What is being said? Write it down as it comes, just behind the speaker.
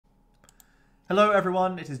Hello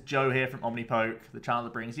everyone, it is Joe here from OmniPoke, the channel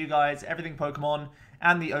that brings you guys everything Pokemon,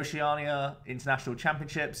 and the Oceania International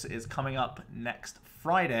Championships is coming up next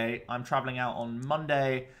Friday. I'm traveling out on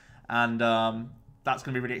Monday, and that's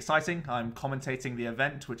going to be really exciting. I'm commentating the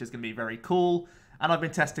event, which is going to be very cool, and I've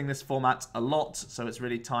been testing this format a lot, so it's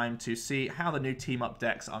really time to see how the new team-up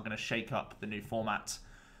decks are going to shake up the new format.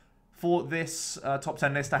 For this top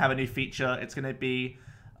 10 list, I have a new feature. It's going to be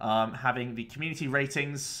having the community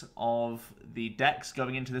ratings of the decks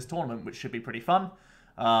going into this tournament, which should be pretty fun.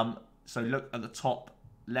 So look at the top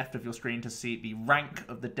left of your screen to see the rank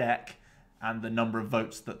of the deck and the number of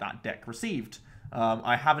votes that that deck received.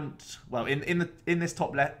 I haven't, well, in this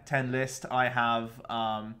top 10 list, I have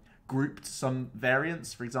grouped some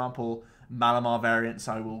variants. For example, Malamar variants,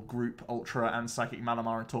 I will group Ultra and Psychic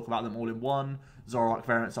Malamar and talk about them all in one. Zoroark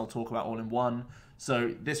variants, I'll talk about all in one.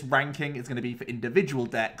 So this ranking is going to be for individual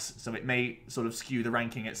decks, so it may sort of skew the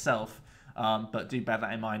ranking itself. But do bear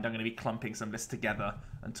that in mind. I'm going to be clumping some lists together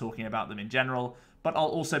and talking about them in general. But I'll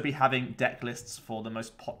also be having deck lists for the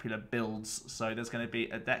most popular builds. So there's going to be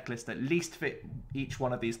a deck list at least fit each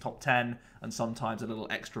one of these top 10, and sometimes a little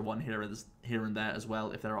extra one here and there as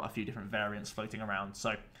well if there are a few different variants floating around.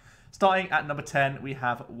 So starting at number 10, we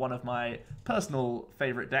have one of my personal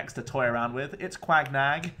favourite decks to toy around with. It's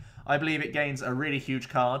Quagnag. I believe it gains a really huge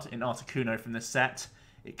card in Articuno from this set.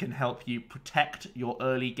 It can help you protect your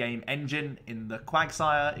early game engine in the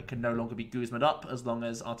Quagsire. It can no longer be Guzma'd up as long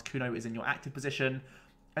as Articuno is in your active position.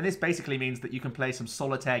 And this basically means that you can play some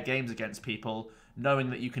solitaire games against people,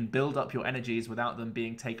 knowing that you can build up your energies without them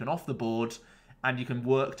being taken off the board, and you can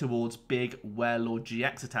work towards big Werelord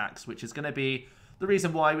GX attacks, which is going to be the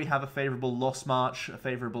reason why we have a favourable Lost March, a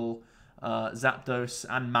favourable Zapdos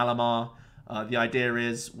and Malamar. The idea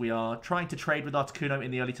is we are trying to trade with Articuno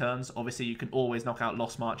in the early turns. Obviously, you can always knock out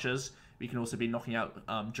Lost Marchers. We can also be knocking out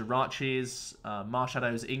Jirachis,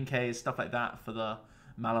 Marshadows, Inkays, stuff like that for the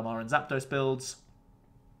Malamar and Zapdos builds.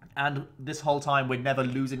 And this whole time, we're never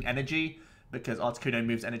losing energy because Articuno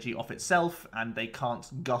moves energy off itself, and they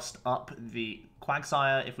can't gust up the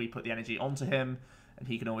Quagsire if we put the energy onto him. And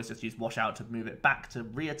he can always just use Washout to move it back to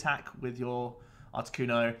re-attack with your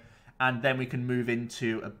Articuno. And then we can move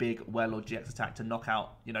into a big Werelord GX attack to knock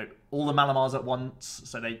out, you know, all the Malamars at once,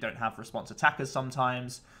 so they don't have response attackers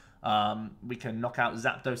sometimes. We can knock out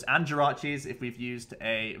Zapdos and Jirachis if we've used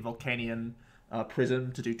a Volcanion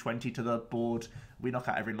Prism to do 20 to the board. We knock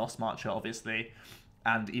out every Lost Marcher, obviously.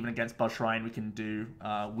 And even against Buzzshrine, we can do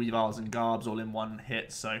Weavars and Garbs all in one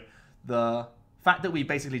hit. So the fact that we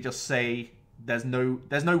basically just say there's no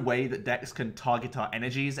way that decks can target our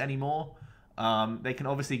energies anymore. They can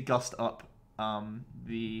obviously gust up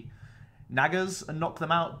the Nagas and knock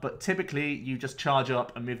them out, but typically you just charge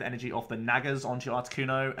up and move the energy off the Nagas onto your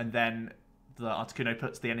Articuno, and then the Articuno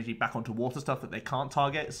puts the energy back onto water stuff that they can't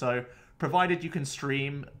target. So provided you can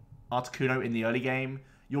stream Articuno in the early game,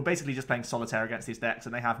 you're basically just playing solitaire against these decks,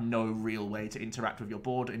 and they have no real way to interact with your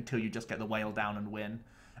board until you just get the whale down and win.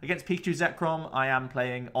 Against Pikachu Zekrom, I am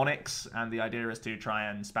playing Onyx, and the idea is to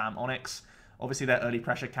try and spam Onyx. Obviously, their early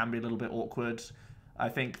pressure can be a little bit awkward. I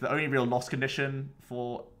think the only real loss condition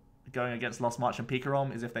for going against Lost March and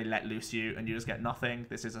Pikarom is if they let loose you and you just get nothing.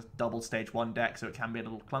 This is a double stage 1 deck, so it can be a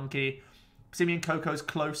little clunky. Pissimian Coco's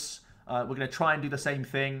close. We're going to try and do the same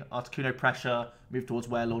thing. Articuno pressure, move towards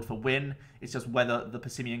Werelord for win. It's just whether the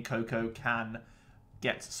Pissimian Coco can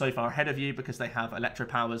get so far ahead of you because they have Electro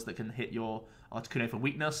Powers that can hit your Articuno for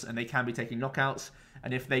weakness, and they can be taking knockouts.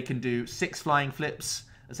 And if they can do 6 flying flips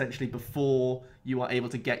essentially before you are able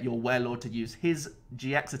to get your Werelord to use his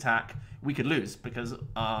GX attack, we could lose because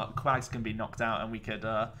Quags can be knocked out and we could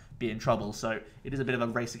be in trouble. So it is a bit of a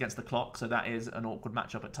race against the clock, so that is an awkward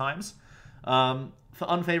matchup at times. For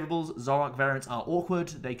unfavorables, Zoroark variants are awkward.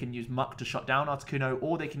 They can use Muck to shut down Articuno,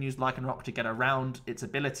 or they can use Lycanroc to get around its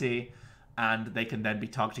ability, and they can then be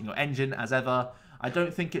targeting your engine as ever. I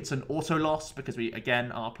don't think it's an auto loss because we,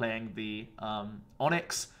 again, are playing the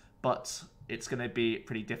Onyx, but it's going to be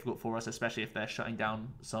pretty difficult for us, especially if they're shutting down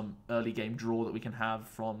some early game draw that we can have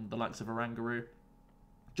from the likes of Oranguru.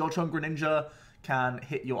 Jolteon Greninja can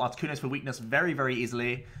hit your Articunos for weakness very, very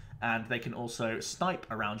easily, and they can also snipe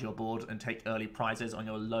around your board and take early prizes on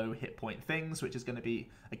your low hit point things, which is going to be,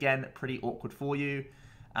 again, pretty awkward for you.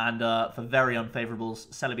 And for very unfavorables,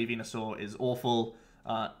 Celebi Venusaur is awful.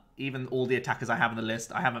 Even all the attackers I have on the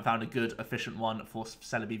list, I haven't found a good, efficient one for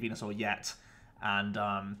Celebi Venusaur yet. And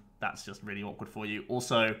that's just really awkward for you.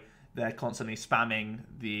 Also, they're constantly spamming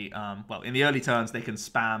the... well, in the early turns, they can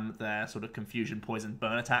spam their sort of Confusion, Poison,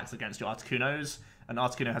 Burn attacks against your Articunos. and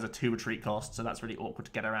Articuno has a 2 retreat cost, so that's really awkward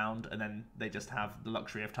to get around, and then they just have the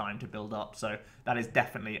luxury of time to build up, so that is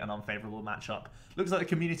definitely an unfavourable matchup. Looks like the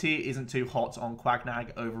community isn't too hot on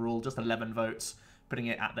Quagnag overall, just 11 votes, putting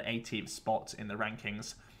it at the 18th spot in the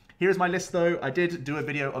rankings. Here's my list though. I did do a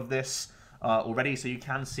video of this already, so you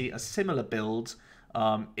can see a similar build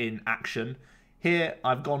in action. Here,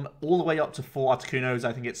 I've gone all the way up to 4 Articunos.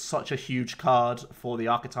 I think it's such a huge card for the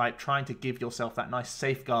archetype, trying to give yourself that nice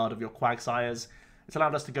safeguard of your Quagsires. It's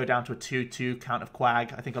allowed us to go down to a 2-2 count of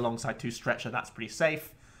Quag. I think alongside 2 Stretcher, that's pretty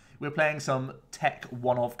safe. We're playing some tech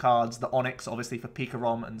one-off cards. The Onyx, obviously, for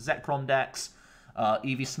Pikarom and Zekrom decks.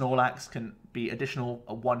 Eevee Snorlax can be additional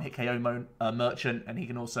 1-hit KO merchant, and he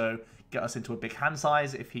can also get us into a big hand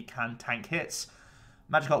size if he can tank hits.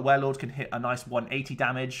 Magikarp Warlord can hit a nice 180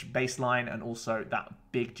 damage baseline, and also that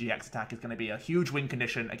big GX attack is going to be a huge win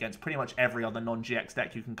condition against pretty much every other non-GX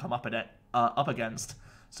deck you can come up against.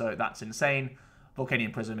 So that's insane.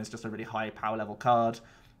 Volcanion Prism is just a really high power level card.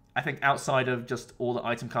 I think outside of just all the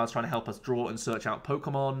item cards trying to help us draw and search out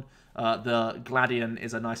Pokemon, the Gladion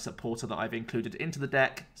is a nice supporter that I've included into the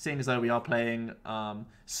deck. Seeing as though we are playing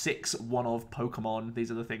 6 one-of Pokemon,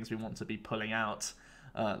 these are the things we want to be pulling out.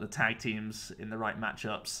 The tag teams in the right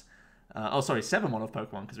matchups. 7 one-of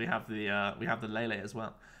Pokemon, because we have the Lele as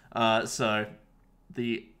well. So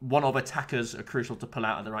the one-of attackers are crucial to pull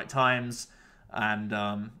out at the right times,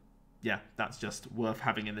 and yeah, that's just worth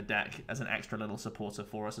having in the deck as an extra little supporter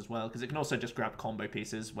for us as well, because it can also just grab combo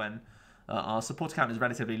pieces when our support count is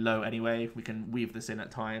relatively low anyway. We can weave this in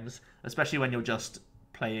at times, especially when you're just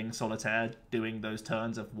playing Solitaire, doing those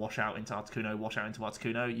turns of wash out into Articuno, wash out into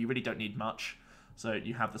Articuno. You really don't need much, so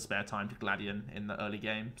you have the spare time to Gladion in the early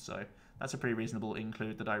game. So that's a pretty reasonable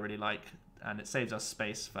include that I really like, and it saves us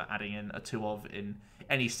space for adding in a 2-of in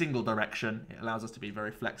any single direction. It allows us to be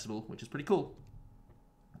very flexible, which is pretty cool.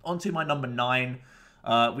 On to my number 9,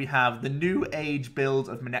 we have the new age build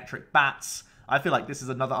of Manectric Bats. I feel like this is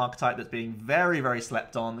another archetype that's being very, very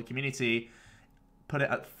slept on. The community put it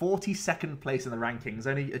at 42nd place in the rankings,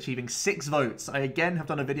 only achieving 6 votes. I again have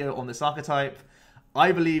done a video on this archetype.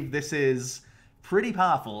 I believe this is pretty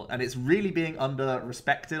powerful, and it's really being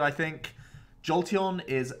under-respected, I think. Jolteon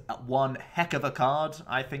is one heck of a card.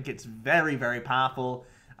 I think it's very, very powerful,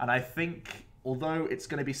 and I think although it's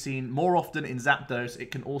going to be seen more often in Zapdos,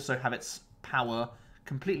 it can also have its power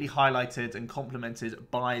completely highlighted and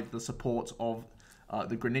complemented by the support of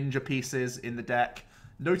the Greninja pieces in the deck.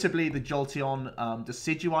 Notably, the Jolteon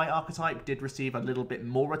Decidueye archetype did receive a little bit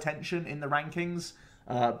more attention in the rankings,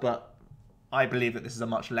 but I believe that this is a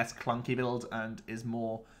much less clunky build and is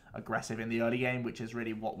more aggressive in the early game, which is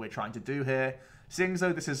really what we're trying to do here. Seeing as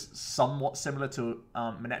though this is somewhat similar to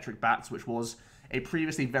Manectric Bats, which was a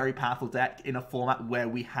previously very powerful deck in a format where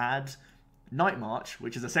we had Night March,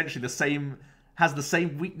 which is essentially the same, has the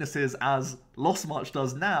same weaknesses as Lost March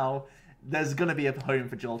does now, there's going to be a home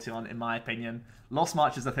for Jolteon, in my opinion. Lost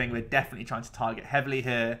March is the thing we're definitely trying to target heavily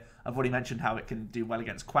here. I've already mentioned how it can do well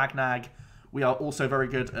against Quagnag. We are also very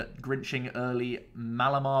good at grinching early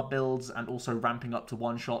Malamar builds and also ramping up to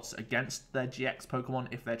one-shots against their GX Pokemon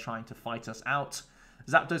if they're trying to fight us out.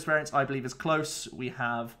 Zapdos variants, I believe, is close. We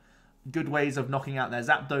have good ways of knocking out their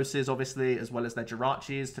Zapdoses, obviously, as well as their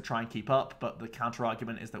Jirachis to try and keep up, but the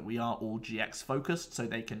counter-argument is that we are all GX-focused, so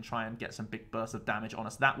they can try and get some big bursts of damage on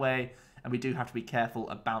us that way, and we do have to be careful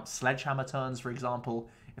about Sledgehammer turns, for example,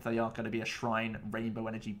 if they are going to be a Shrine Rainbow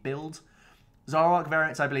Energy build. Zoroark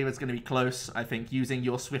variants, I believe, is going to be close. I think using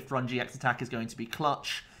your Swift Run GX attack is going to be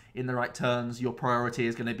clutch in the right turns. Your priority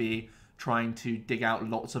is going to be trying to dig out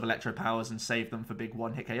lots of Electro Powers and save them for big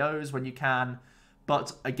one-hit KOs when you can.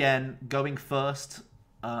 But again, going first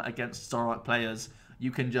against Zoroark players,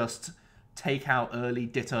 you can just take out early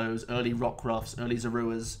Dittos, early Rockruffs, early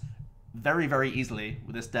Zoruas very, very easily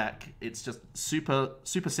with this deck. It's just super,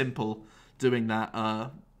 super simple doing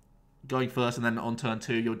that. Going first, and then on turn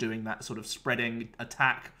 2, you're doing that sort of spreading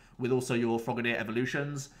attack with also your Frogadier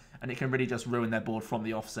evolutions, and it can really just ruin their board from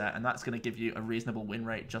the offset, and that's going to give you a reasonable win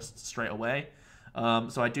rate just straight away.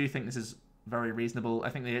 So I do think this is very reasonable. I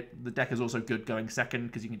think the deck is also good going second,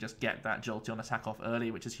 because you can just get that Jolteon attack off early,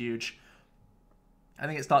 which is huge. I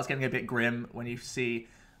think it starts getting a bit grim when you see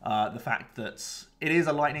the fact that it is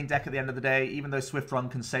a lightning deck at the end of the day, even though Swift Run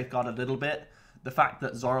can safeguard a little bit. The fact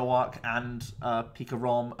that Zoroark and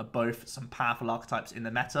Pikarom are both some powerful archetypes in the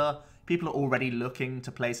meta, people are already looking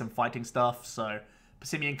to play some fighting stuff, so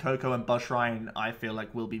Passimian Koko and Buzzshrine, I feel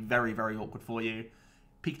like, will be very, very awkward for you.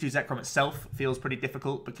 Pikachu Zekrom itself feels pretty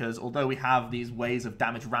difficult, because although we have these ways of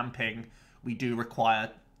damage ramping, we do require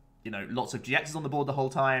lots of GXs on the board the whole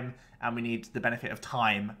time, and we need the benefit of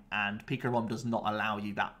time. And Pico ROM does not allow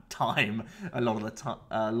you that time a lot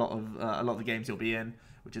of the games you'll be in,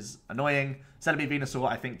 which is annoying. Celebi Venusaur,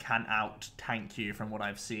 I think, can out tank you from what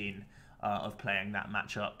I've seen of playing that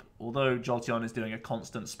matchup. Although Jolteon is doing a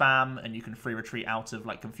constant spam, and you can free retreat out of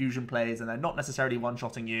like confusion plays, and they're not necessarily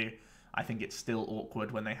one-shotting you. I think it's still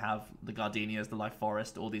awkward when they have the Gardenias, the Life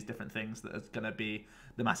Forest, all these different things that are going to be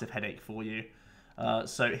the massive headache for you.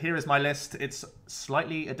 So here is my list. It's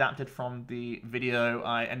slightly adapted from the video.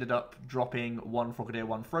 I ended up dropping 1 Frogadier,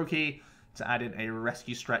 1 Froakie to add in a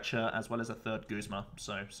Rescue Stretcher as well as a 3rd Guzma.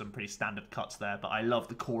 So some pretty standard cuts there, but I love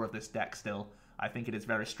the core of this deck still. I think it is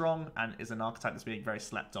very strong and is an archetype that's being very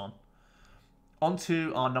slept on. On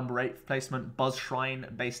to our number 8 placement, Buzz Shrine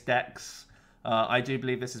based decks. I do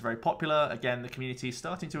believe this is very popular. Again, the community is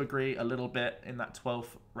starting to agree a little bit in that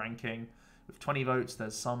 12th ranking. With 20 votes,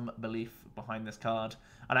 there's some belief behind this card.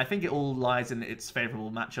 And I think it all lies in its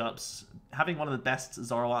favorable matchups. Having one of the best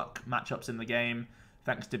Zoroark matchups in the game,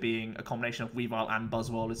 thanks to being a combination of Weavile and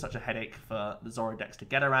Buzzwole, is such a headache for the Zoro decks to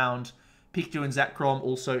get around. Pikachu and Zekrom,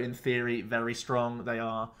 also in theory, very strong. They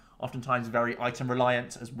are oftentimes very item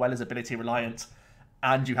reliant as well as ability reliant.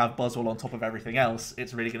 And you have Buzzwole on top of everything else.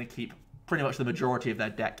 It's really going to keep pretty much the majority of their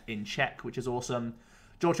deck in check, which is awesome.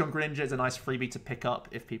 Jolteon Greninja is a nice freebie to pick up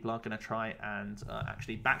if people are going to try and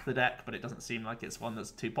actually back the deck, but it doesn't seem like it's one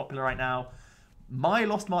that's too popular right now. My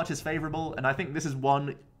Lost March is favorable, and I think this is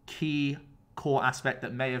one key core aspect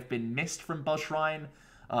that may have been missed from Buzz Shrine.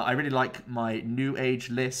 I really like my New Age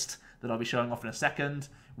list that I'll be showing off in a second.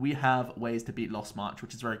 We have ways to beat Lost March,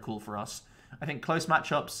 which is very cool for us. I think close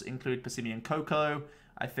matchups include Passimian and Coco.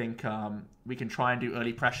 I think we can try and do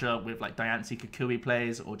early pressure with like Diancie Kukui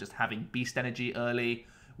plays, or just having Beast Energy early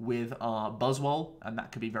with our Buzzwole, and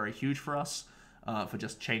that could be very huge for us for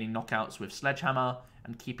just chaining knockouts with Sledgehammer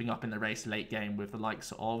and keeping up in the race late game with the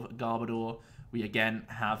likes of Garbodor. We again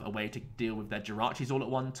have a way to deal with their Jirachis all at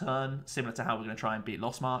one turn, similar to how we're going to try and beat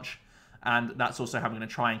Lost March. And that's also how we're going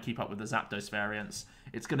to try and keep up with the Zapdos variants.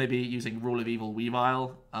 It's going to be using Rule of Evil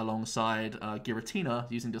Weavile alongside Giratina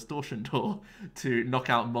using Distortion Door to knock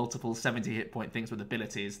out multiple 70 hit point things with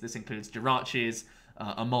abilities. This includes Jirachis,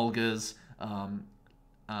 Emolgas,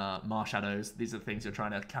 Marshadows. These are the things you're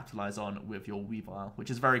trying to capitalize on with your Weavile,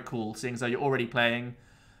 which is very cool. Seeing as though you're already playing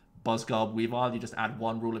Buzzgarb Weavile, you just add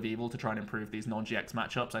 1 Rule of Evil to try and improve these non-GX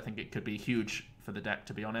matchups. I think it could be huge for the deck,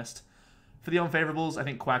 to be honest. For the unfavorables, I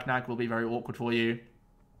think Quagnag will be very awkward for you.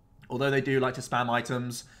 Although they do like to spam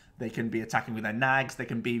items, they can be attacking with their nags, they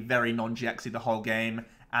can be very non-GXy the whole game,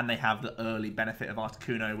 and they have the early benefit of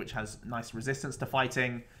Articuno, which has nice resistance to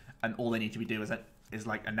fighting, and all they need to be doing is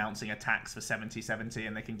like announcing attacks for 70-70,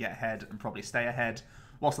 and they can get ahead and probably stay ahead,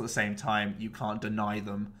 whilst at the same time, you can't deny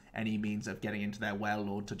them any means of getting into their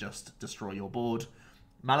Wailord to just destroy your board.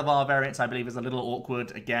 Malabar variants, I believe, is a little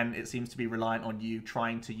awkward. Again, it seems to be reliant on you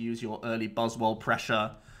trying to use your early Buzzwole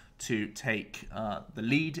pressure to take the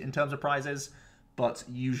lead in terms of prizes, but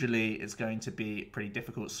usually it's going to be a pretty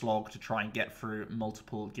difficult slog to try and get through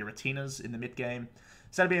multiple Giratinas in the mid-game.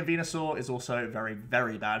 Celebi and Venusaur is also very,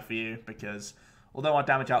 very bad for you, because although our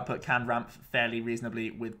damage output can ramp fairly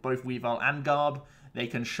reasonably with both Weavile and Garb, they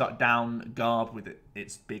can shut down Garb with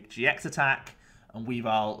its big GX attack, and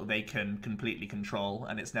Weavile they can completely control,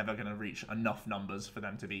 and it's never going to reach enough numbers for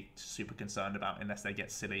them to be super concerned about unless they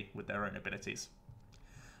get silly with their own abilities.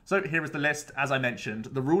 So here is the list. As I mentioned,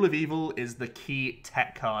 the Rule of Evil is the key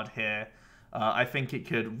tech card here. I think it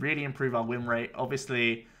could really improve our win rate.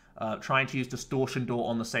 Obviously, trying to use Distortion Door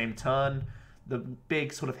on the same turn. The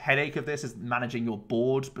big sort of headache of this is managing your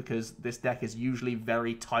board, because this deck is usually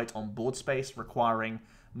very tight on board space, requiring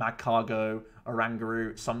Magcargo,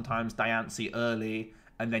 Oranguru, sometimes Diancie early,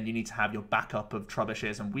 and then you need to have your backup of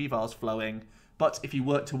Trubbishes and Weaviles flowing. But if you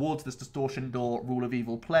work towards this Distortion Door Rule of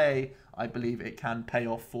Evil play, I believe it can pay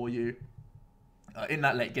off for you in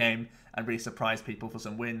that late game and really surprise people for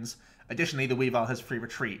some wins. Additionally, the Weavile has free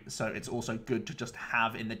retreat, so it's also good to just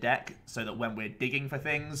have in the deck so that when we're digging for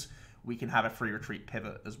things, we can have a free retreat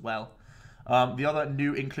pivot as well. The other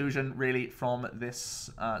new inclusion really from this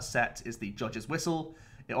set is the Judge's Whistle.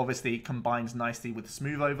 It obviously combines nicely with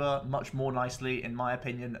Smooth Over, much more nicely in my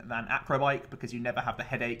opinion than Acrobike, because you never have the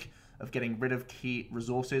headache of getting rid of key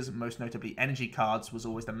resources. Most notably energy cards was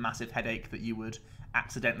always the massive headache that you would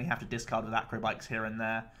accidentally have to discard with Acrobikes here and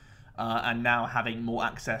there. And now having more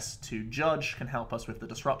access to Judge can help us with the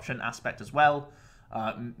disruption aspect as well,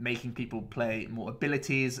 making people play more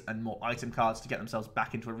abilities and more item cards to get themselves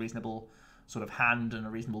back into a reasonable sort of hand and a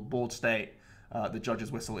reasonable board state. the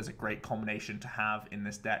Judge's Whistle is a great combination to have in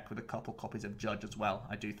this deck with a couple copies of Judge as well.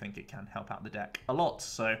 I do think it can help out the deck a lot.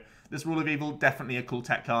 So this Rule of Evil, definitely a cool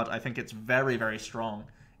tech card. I think it's very, very strong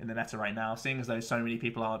in the meta right now. Seeing as though so many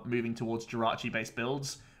people are moving towards Jirachi-based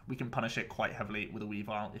builds, we can punish it quite heavily with a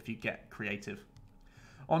Weavile if you get creative.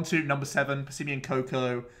 On to number 7, Persimmon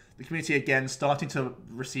Cocoa. The community, again, starting to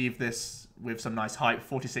receive this with some nice hype.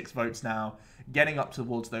 46 votes now, getting up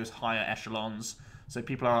towards those higher echelons. So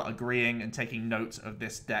people are agreeing and taking note of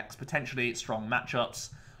this deck's potentially strong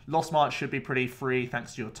matchups. Lost March should be pretty free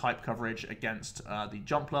thanks to your type coverage against the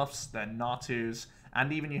Jumpluffs, then Natus,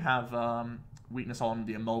 and even you have weakness on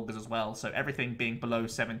the Emolgas as well. So everything being below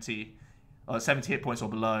 70 hit points or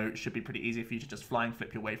below should be pretty easy for you to just flying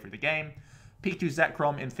flip your way through the game. Pikachu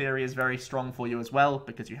Zekrom, in theory, is very strong for you as well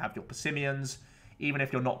because you have your Persimmons. Even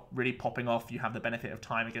if you're not really popping off, you have the benefit of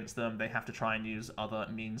time against them. They have to try and use other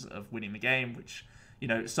means of winning the game, which, you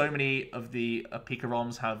know, so many of the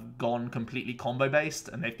Pikaroms have gone completely combo-based,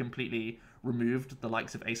 and they've completely removed the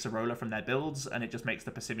likes of Acerola from their builds, and it just makes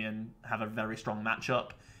the Persimmon have a very strong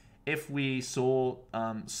matchup. If we saw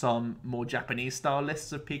some more Japanese-style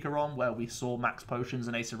lists of Pikarom, where we saw Max Potions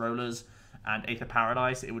and Acerolas and Aether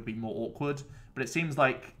Paradise, it would be more awkward. But it seems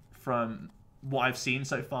like, from what I've seen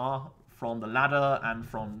so far, from the ladder and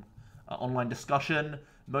from online discussion,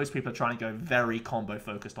 most people are trying to go very combo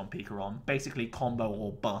focused on Pikarom. Basically combo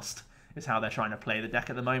or bust is how they're trying to play the deck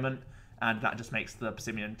at the moment, and that just makes the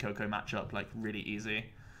Persimmon Cocoa matchup like really easy.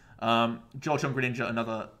 Jolteon Greninja,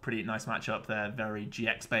 another pretty nice matchup. They're very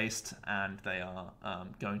GX based, and they are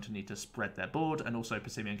going to need to spread their board, and also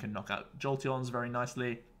Persimmon can knock out Jolteons very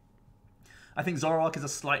nicely. I think Zoroark is a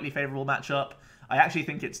slightly favourable matchup. I actually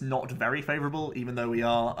think it's not very favourable, even though we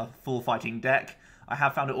are a full fighting deck. I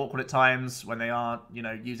have found it awkward at times when they are, you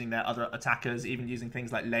know, using their other attackers, even using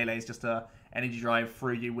things like Lele's just to energy drive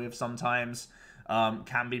through you with sometimes.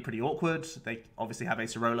 Can be pretty awkward. They obviously have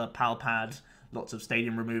Acerola, Palpad, lots of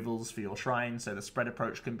stadium removals for your shrine, so the spread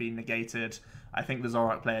approach can be negated. I think the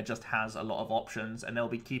Zoroark player just has a lot of options, and they'll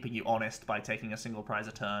be keeping you honest by taking a single prize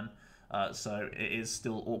a turn. So it is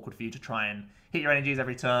still awkward for you to try and hit your energies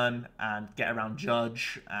every turn and get around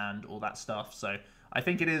Judge and all that stuff. So I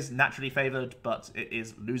think it is naturally favoured, but it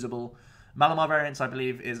is losable. Malamar variants, I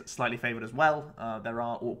believe, is slightly favoured as well. There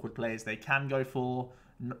are awkward plays they can go for,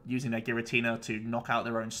 using their Giratina to knock out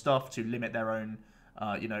their own stuff, to limit their own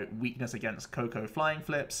weakness against Coco flying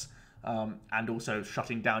flips, and also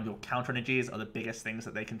shutting down your counter energies are the biggest things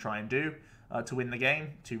that they can try and do to win the game,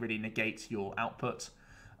 to really negate your output.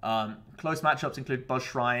 Close matchups include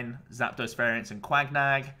Buzzshrine, Zapdos variants, and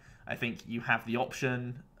Quagnag. I think you have the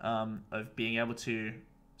option of being able to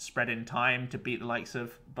spread in time to beat the likes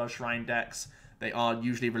of Buzzshrine decks. They are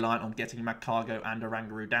usually reliant on getting Magcargo and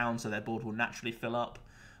Oranguru down, so their board will naturally fill up.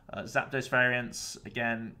 Zapdos variants,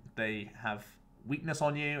 again, they have weakness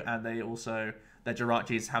on you, and they also, their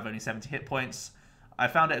Jirachis have only 70 hit points. I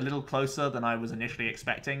found it a little closer than I was initially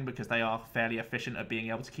expecting, because they are fairly efficient at being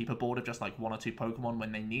able to keep a board of just like 1 or 2 Pokemon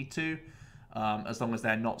when they need to, as long as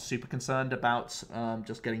they're not super concerned about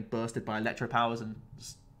just getting bursted by Electro Powers, and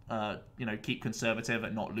keep conservative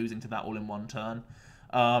at not losing to that all in one turn.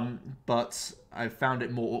 But I found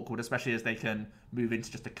it more awkward, especially as they can move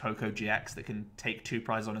into just a Coco GX that can take 2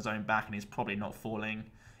 prizes on his own back, and he's probably not falling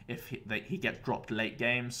if he gets dropped late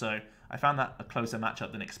game. So I found that a closer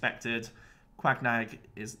matchup than expected. Quagnag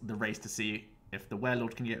is the race to see if the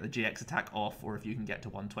Werelord can get the GX attack off, or if you can get to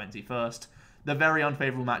 120 first. The very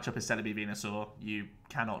unfavourable matchup is Celebi Venusaur. You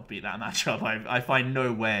cannot beat that matchup. I find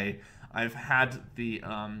no way. I've had the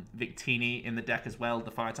Victini in the deck as well,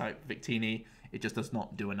 the Fire-type Victini. It just does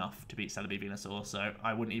not do enough to beat Celebi Venusaur, so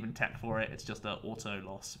I wouldn't even tech for it. It's just an auto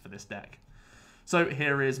loss for this deck. So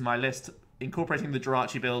here is my list. Incorporating the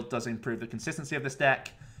Jirachi build does improve the consistency of this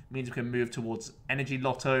deck. It means we can move towards energy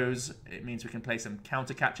lottos. It means we can play some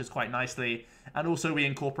counter catchers quite nicely. And also we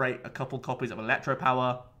incorporate a couple copies of Electro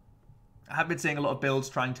Power. I have been seeing a lot of builds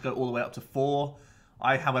trying to go all the way up to 4.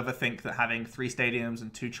 I, however, think that having 3 stadiums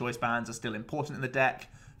and 2 choice bands are still important in the deck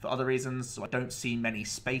for other reasons, so I don't see many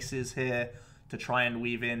spaces here to try and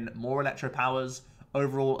weave in more Electro Powers.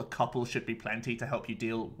 Overall, a couple should be plenty to help you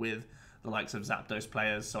deal with the likes of Zapdos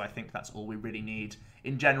players, so I think that's all we really need.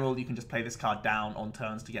 In general, you can just play this card down on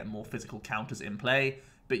turns to get more physical counters in play,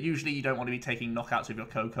 but usually you don't want to be taking knockouts with your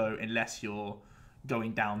Coco unless you're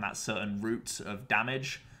going down that certain route of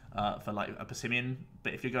damage for like a Persimmon.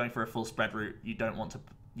 But if you're going for a full spread route, you don't want to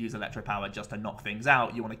use Electro Power just to knock things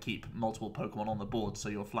out. You want to keep multiple Pokemon on the board so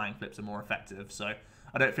your flying flips are more effective. So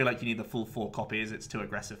I don't feel like you need the full 4 copies. It's too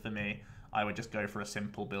aggressive for me. I would just go for a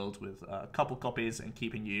simple build with a couple copies and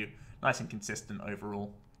keeping you nice and consistent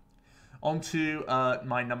overall. On to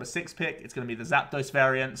my number 6 pick. It's going to be the Zapdos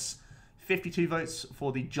variants. 52 votes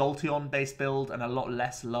for the Jolteon-based build and a lot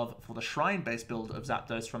less love for the Shrine-based build of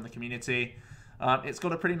Zapdos from the community. It's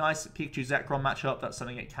got a pretty nice Pikachu Zekrom matchup. That's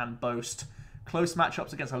something it can boast. Close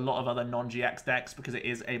matchups against a lot of other non-GX decks because it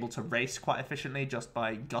is able to race quite efficiently just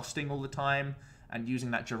by gusting all the time and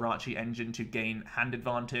using that Jirachi engine to gain hand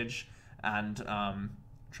advantage and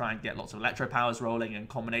try and get lots of Electro Powers rolling and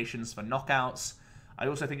combinations for knockouts. I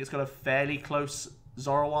also think it's got a fairly close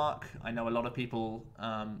Zoroark. I know a lot of people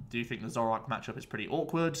do think the Zoroark matchup is pretty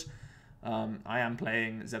awkward. I am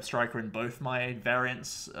playing Zebstrika in both my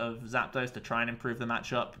variants of Zapdos to try and improve the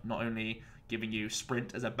matchup, not only giving you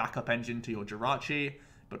Sprint as a backup engine to your Jirachi,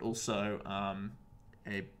 but also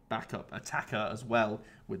a backup attacker as well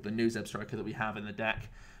with the new Zebstrika that we have in the deck.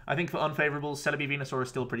 I think for unfavorables, Celebi Venusaur is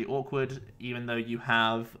still pretty awkward, even though you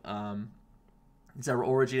have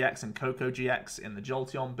Zeraora GX and Coco GX in the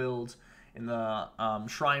Jolteon build. In the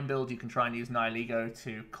Shrine build, you can try and use Nihilego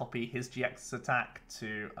to copy his GX attack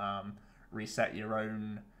to reset your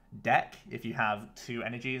own deck. If you have 2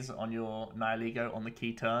 energies on your Nihilego on the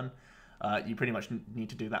key turn, you pretty much need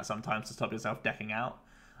to do that sometimes to stop yourself decking out.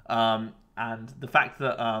 And the fact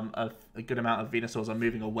that a good amount of Venusaurs are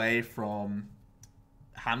moving away from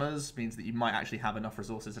hammers means that you might actually have enough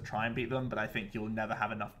resources to try and beat them, but I think you'll never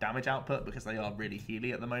have enough damage output because they are really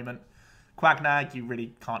healy at the moment. Quagnag you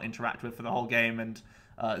really can't interact with for the whole game, and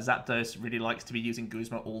Zapdos really likes to be using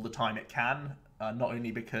Guzma all the time it can, not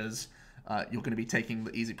only because you're going to be taking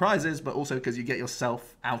the easy prizes, but also because you get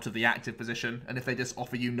yourself out of the active position, and if they just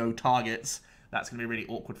offer you no targets, that's going to be really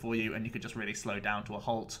awkward for you, and you could just really slow down to a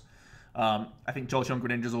halt. I think Jolteon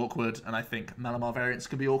Greninja's awkward, and I think Malamar variants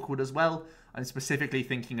could be awkward as well. I'm specifically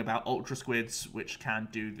thinking about Ultra Squids, which can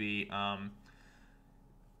do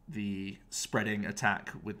the spreading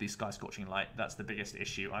attack with the Sky Scorching Light. That's the biggest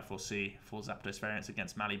issue I foresee for Zapdos variants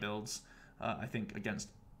against Mali builds. I think against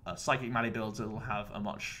Psychic Mali builds it'll have a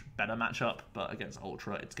much better matchup, but against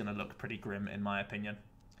Ultra it's going to look pretty grim in my opinion.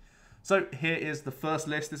 So here is the first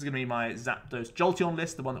list. This is going to be my Zapdos Jolteon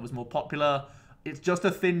list, the one that was more popular. It's just a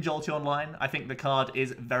thin Jolteon line. I think the card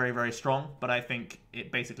is very, very strong, but I think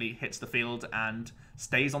it basically hits the field and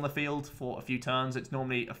stays on the field for a few turns. It's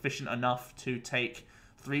normally efficient enough to take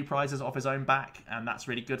 3 prizes off his own back, and that's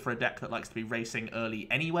really good for a deck that likes to be racing early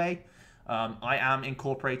anyway. I am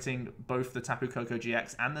incorporating both the Tapu Koko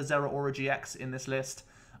GX and the Zeraora GX in this list.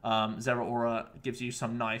 Zeraora gives you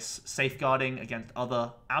some nice safeguarding against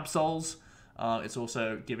other Absols. It's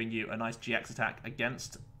also giving you a nice GX attack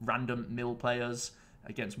against random mill players,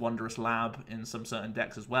 against Wondrous Lab in some certain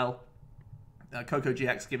decks as well. Coco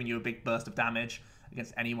GX giving you a big burst of damage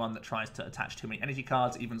against anyone that tries to attach too many energy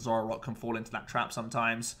cards. Even Zoroark can fall into that trap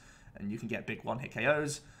sometimes, and you can get big one-hit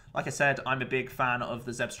KOs. Like I said, I'm a big fan of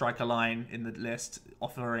the Zebstrika line in the list,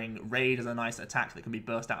 offering Raid as a nice attack that can be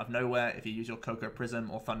burst out of nowhere if you use your Coco Prism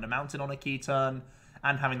or Thunder Mountain on a key turn,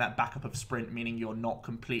 and having that backup of Sprint, meaning you're not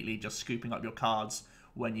completely just scooping up your cards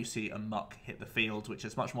when you see a Muck hit the field, which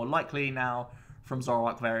is much more likely now from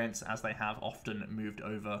Zoroark variants, as they have often moved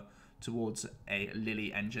over towards a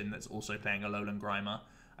Lily engine that's also playing a Alolan Grimer.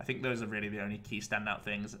 I think those are really the only key standout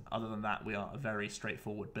things. Other than that, we are a very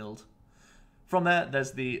straightforward build. From there,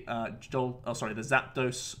 there's the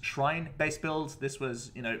Zapdos Shrine base build. This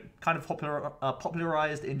was, kind of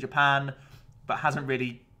popularized in Japan, but hasn't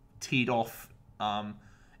really teed off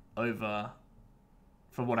over,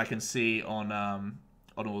 from what I can see on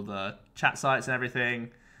all the chat sites and everything.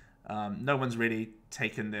 No one's really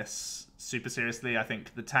taken this super seriously. I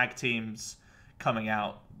think the tag teams coming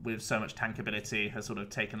out with so much tankability has sort of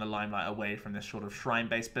taken the limelight away from this sort of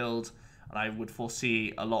Shrine-based build, and I would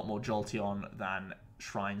foresee a lot more Jolteon than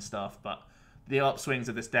Shrine stuff, but the upswings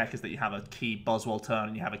of this deck is that you have a key Buzzwole turn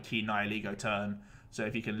and you have a key Nihilego turn, so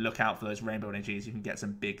if you can look out for those Rainbow Energies, you can get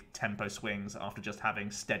some big tempo swings after just having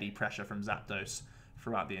steady pressure from Zapdos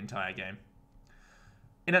throughout the entire game.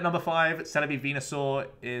 In at number 5, Celebi Venusaur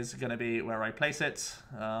is going to be where I place it.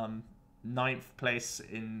 9th place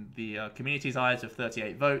in the community's eyes with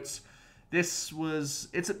 38 votes. It's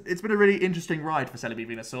been a really interesting ride for Celebi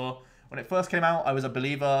Venusaur. When it first came out, I was a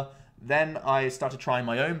believer. Then I started trying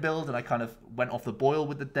my own build, and I kind of went off the boil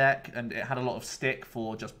with the deck, and it had a lot of stick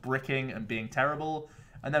for just bricking and being terrible.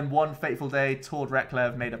 And then one fateful day, Tord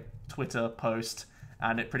Reklev made a Twitter post,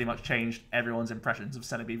 and it pretty much changed everyone's impressions of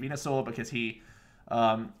Celebi Venusaur, because he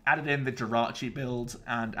added in the Jirachi build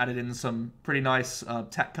and added in some pretty nice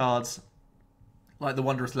tech cards like the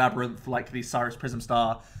Wondrous Labyrinth, like the Cyrus Prism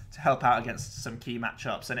Star, to help out against some key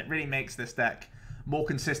matchups. And it really makes this deck more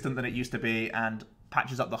consistent than it used to be and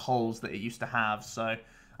patches up the holes that it used to have. So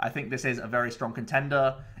I think this is a very strong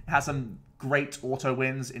contender. It has some great auto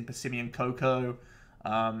wins in Passimian Coco.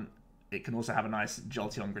 It can also have a nice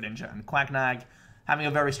Jolteon, Greninja, and Quagnag. Having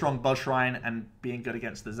a very strong Buzz Shrine and being good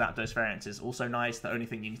against the Zapdos variants is also nice. The only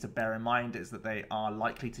thing you need to bear in mind is that they are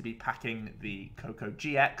likely to be packing the Coco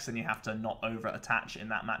GX, and you have to not over-attach in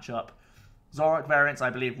that matchup. Zoroark variants, I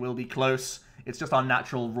believe, will be close. It's just our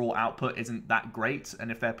natural raw output isn't that great,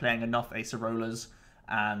 and if they're playing enough Acerolas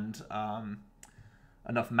and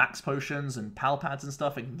enough Max Potions and Pal Pads and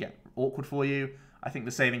stuff, it can get awkward for you. I think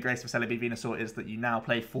the saving grace for Celebi Venusaur is that you now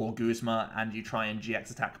play 4 Guzma and you try and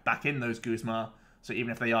GX attack back in those Guzma. So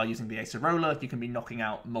even if they are using the Acerola, you can be knocking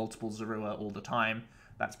out multiple Zorua all the time.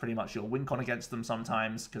 That's pretty much your win con against them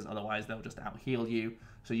sometimes, because otherwise they'll just out-heal you.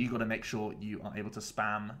 So you got to make sure you are able to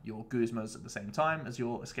spam your Guzmas at the same time as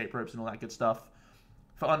your escape ropes and all that good stuff.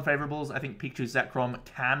 For unfavorables, I think Pikachu Zekrom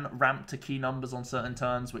can ramp to key numbers on certain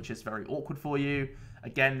turns, which is very awkward for you.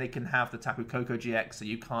 Again, they can have the Tapu Koko GX, so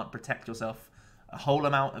you can't protect yourself a whole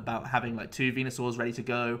amount about having like 2 Venusaurs ready to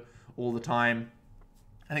go all the time.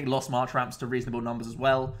 I think Lost March ramps to reasonable numbers as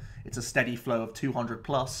well. It's a steady flow of 200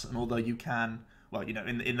 plus, and although you can, well, you know,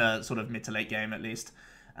 in the sort of mid to late game at least,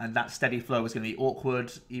 and that steady flow is going to be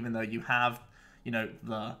awkward, even though you have, you know,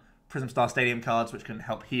 the Prism Star Stadium cards, which can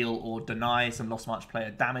help heal or deny some Lost March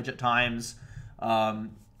player damage at times.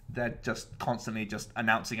 They're just constantly just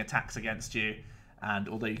announcing attacks against you, and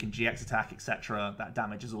although you can GX attack, etc., that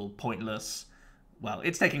damage is all pointless. Well,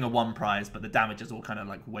 it's taking a 1 prize, but the damage is all kind of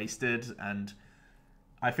like wasted, and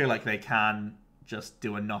I feel like they can just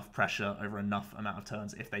do enough pressure over enough amount of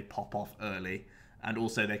turns if they pop off early. And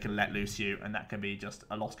also they can let loose you, and that can be just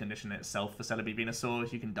a lost condition itself for Celebi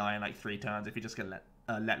Venusaur. You can die in like 3 turns if you just get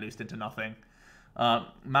let loose into nothing.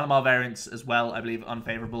 Malamar variants as well, I believe,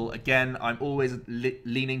 unfavorable. Again, I'm always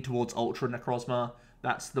leaning towards Ultra Necrozma.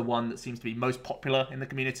 That's the one that seems to be most popular in the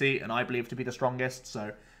community, and I believe to be the strongest.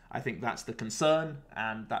 So I think that's the concern,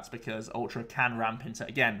 and that's because Ultra can ramp into,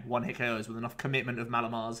 again, 1-hit KOs with enough commitment of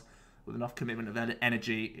Malamars, with enough commitment of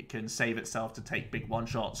energy. It can save itself to take big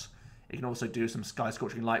one-shots. It can also do some Sky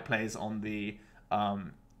Scorching Light plays on the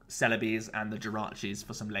Celebes and the Jirachis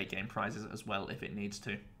for some late-game prizes as well, if it needs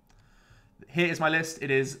to. Here is my list.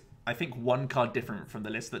 It is, I think, 1 card different from the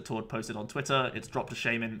list that Tord posted on Twitter. It's dropped a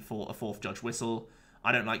Shaman for a 4th Judge Whistle.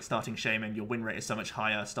 I don't like starting Shaman. Your win rate is so much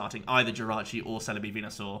higher starting either Jirachi or Celebi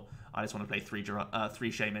Venusaur. I just want to play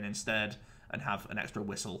 3 Shaman instead and have an extra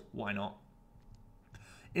Whistle. Why not?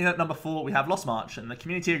 In at number 4, we have Lost March, and the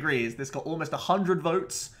community agrees. This got almost 100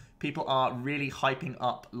 votes. People are really hyping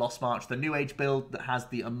up Lost March. The New Age build that has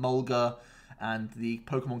the Emolga and the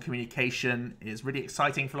Pokemon communication is really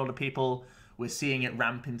exciting for a lot of people. We're seeing it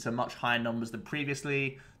ramp into much higher numbers than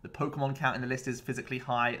previously. The Pokemon count in the list is physically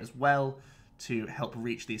high as well to help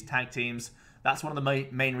reach these tag teams. That's one of the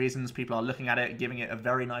main reasons people are looking at it, giving it a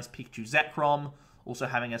very nice Pikachu Zekrom, also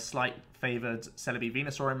having a slight favoured Celebi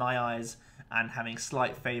Venusaur in my eyes, and having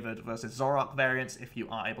slight favoured versus Zoroark variants if you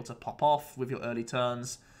are able to pop off with your early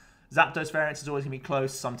turns. Zapdos variants is always going to be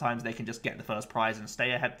close. Sometimes they can just get the first prize and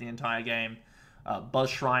stay ahead the entire game. Buzz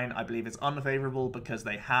Shrine, I believe, is unfavourable because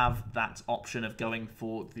they have that option of going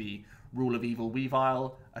for the Rule of Evil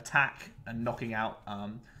Weavile attack and knocking out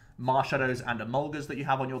Marshadows and Emolgas that you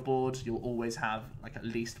have on your board. You'll always have like at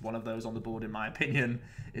least one of those on the board, in my opinion,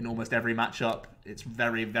 in almost every matchup. It's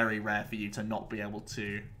very, very rare for you to not be able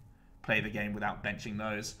to play the game without benching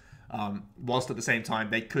those. Whilst at the same time,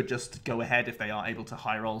 they could just go ahead if they are able to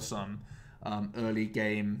high roll some early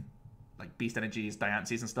game like Beast Energies,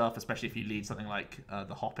 Diancies and stuff, especially if you lead something like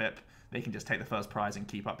the Hoppip. They can just take the first prize and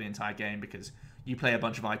keep up the entire game because you play a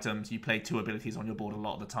bunch of items, you play 2 abilities on your board a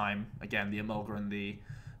lot of the time. Again, the Emolga and the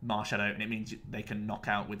Marshadow, and it means they can knock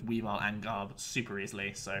out with Weavile and Garb super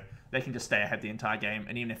easily, so they can just stay ahead the entire game,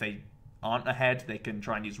 and even if they aren't ahead, they can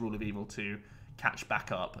try and use Rule of Evil to catch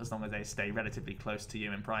back up as long as they stay relatively close to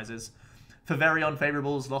you in prizes. For very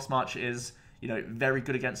unfavorables, Lost March is, you know, very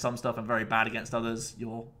good against some stuff and very bad against others.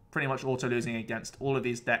 You're pretty much auto-losing against all of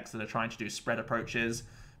these decks that are trying to do spread approaches.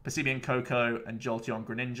 Passimian Coco and Jolteon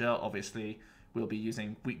Greninja obviously will be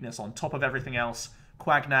using weakness on top of everything else.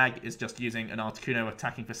 Quagnag is just using an Articuno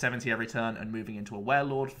attacking for 70 every turn and moving into a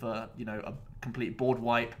Werelord for, you know, a complete board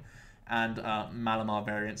wipe. And Malamar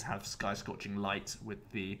variants have Sky Scorching Light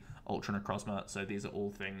with the Ultra Necrozma. So these are all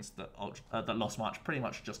things that that Lost March pretty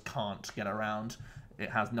much just can't get around. It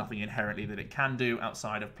has nothing inherently that it can do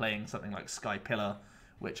outside of playing something like Sky Pillar,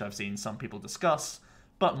 which I've seen some people discuss.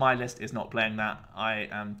 But my list is not playing that. I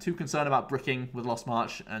am too concerned about bricking with Lost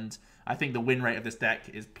March, and I think the win rate of this deck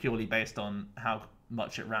is purely based on how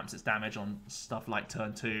much it ramps its damage on stuff like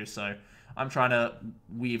turn 2. So I'm trying to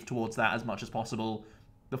weave towards that as much as possible.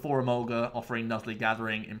 The 4 Emolga offering Nuzzly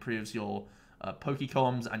Gathering improves your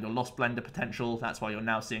Pokecoms and your Lost Blender potential. That's why you're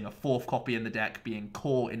now seeing a 4th copy in the deck being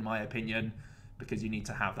core, in my opinion, because you need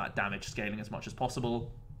to have that damage scaling as much as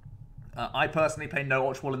possible. I personally play no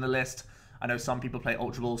Ultra Ball in the list. I know some people play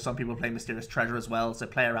Ultra Ball, some people play Mysterious Treasure as well, so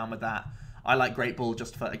play around with that. I like Great Ball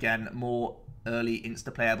just for, again, more early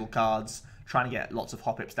insta-playable cards, trying to get lots of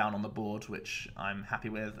Hoppips down on the board, which I'm happy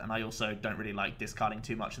with, and I also don't really like discarding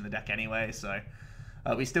too much in the deck anyway, so...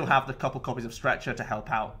 we still have the couple copies of Stretcher to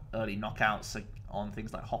help out early knockouts on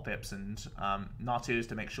things like Hoppips and Natus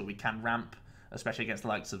to make sure we can ramp, especially against the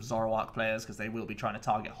likes of Zoroark players, because they will be trying to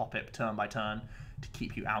target Hoppip turn by turn to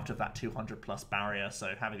keep you out of that 200 plus barrier,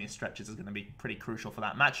 so having these stretches is going to be pretty crucial for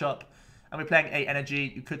that matchup. And we're playing 8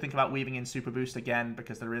 energy. You could think about weaving in Super Boost again,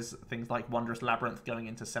 because there is things like Wondrous Labyrinth going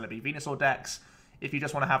into Celebi Venusaur decks. If you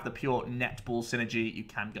just want to have the pure netball synergy, you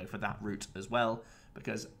can go for that route as well,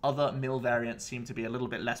 because other mill variants seem to be a little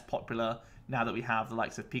bit less popular now that we have the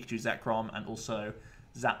likes of Pikachu Zekrom and also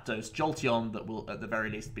Zapdos Jolteon that will at the very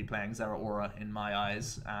least be playing Zeraora in my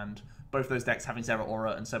eyes, and both those decks having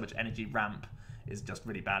Zeraora and so much energy ramp is just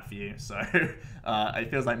really bad for you. So it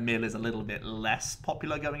feels like mill is a little bit less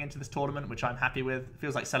popular going into this tournament, which I'm happy with. It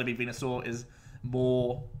feels like Celebi Venusaur is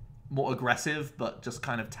more aggressive, but just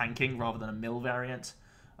kind of tanking rather than a mill variant.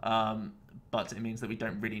 But it means that we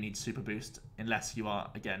don't really need Super Boost unless you are,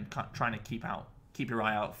 again, trying to keep your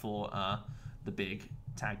eye out for the big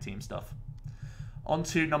tag team stuff. On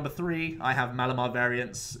to number 3, I have Malamar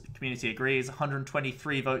variants. Community agrees.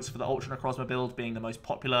 123 votes for the Ultra Necrozma build being the most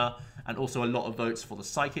popular, and also a lot of votes for the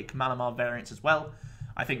Psychic Malamar variants as well.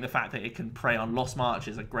 I think the fact that it can prey on Lost March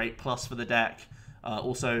is a great plus for the deck.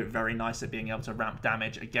 Also very nice at being able to ramp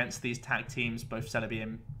damage against these tag teams. Both Celebi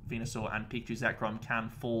and Venusaur and Pikachu Zekrom can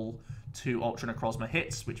fall to Ultra Necrozma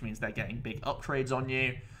hits, which means they're getting big uptrades on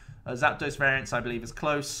you. Zapdos variants, I believe, is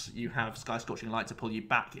close. You have Sky Scorching Light to pull you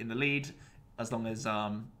back in the lead, as long as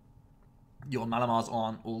your Malamars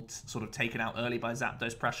aren't all sort of taken out early by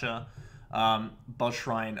Zapdos pressure. Buzz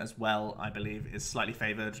Shrine as well, I believe, is slightly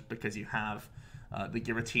favored because you have the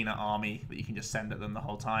Giratina army that you can just send at them the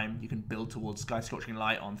whole time. You can build towards Sky Scorching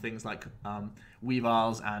Light on things like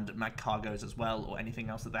Weavars and Magcargos as well, or anything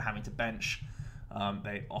else that they're having to bench.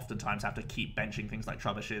 They oftentimes have to keep benching things like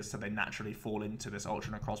Trubbishes, so they naturally fall into this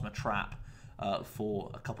Ultra Necrozma trap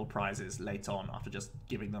for a couple prizes later on after just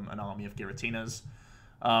giving them an army of Giratinas.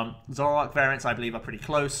 Zoroark variants, I believe, are pretty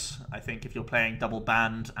close. I think if you're playing Double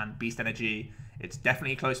Band and Beast Energy, it's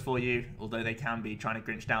definitely close for you, although they can be trying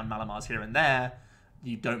to Grinch down Malamars here and there.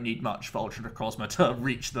 You don't need much for Ultra Necrozma to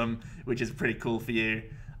reach them, which is pretty cool for you.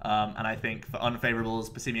 And I think for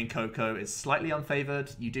unfavorables, Passimian Koko is slightly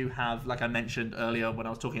unfavored. You do have, like I mentioned earlier when I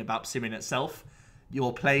was talking about Passimian itself,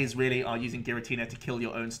 your plays really are using Giratina to kill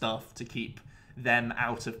your own stuff, to keep them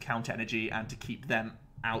out of counter energy and to keep them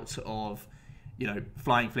out of, you know,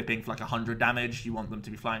 flying flipping for like 100 damage. You want them to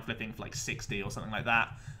be flying flipping for like 60 or something like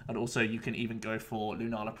that. And also you can even go for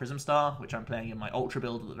Lunala Prism Star, which I'm playing in my Ultra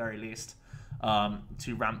build at the very least,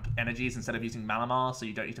 to ramp energies instead of using Malamar, so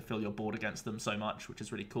you don't need to fill your board against them so much, which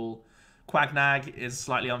is really cool. Quagnag is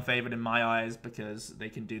slightly unfavored in my eyes because they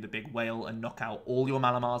can do the big whale and knock out all your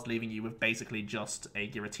Malamars, leaving you with basically just a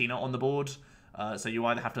Giratina on the board. So you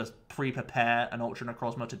either have to pre-prepare an Ultra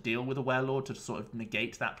Necrozma to deal with a Warlord to sort of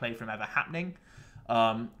negate that play from ever happening,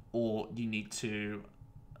 or you need to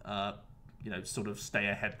you know, sort of stay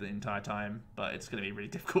ahead the entire time, but it's going to be really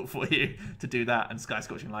difficult for you to do that, and Sky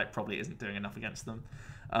Scorching Light probably isn't doing enough against them.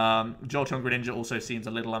 Jolteon Greninja also seems a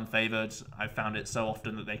little unfavored. I've found it so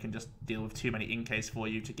often that they can just deal with too many in-case for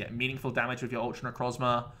you to get meaningful damage with your Ultra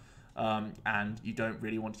Necrozma, and you don't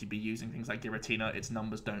really want to be using things like Giratina. Its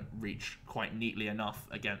numbers don't reach quite neatly enough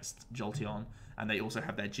against Jolteon, and they also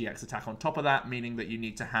have their GX attack on top of that, meaning that you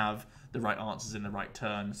need to have the right answers in the right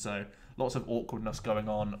turn. So lots of awkwardness going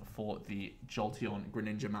on for the Jolteon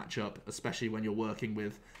Greninja matchup, especially when you're working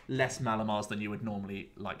with less Malamars than you would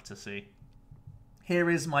normally like to see. Here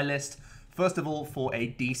is my list. First of all, for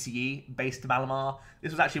a DCE-based Malamar.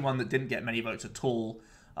 This was actually one that didn't get many votes at all,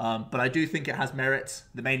 but I do think it has merit.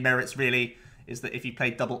 The main merits, really, is that if you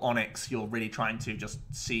play double Onyx, you're really trying to just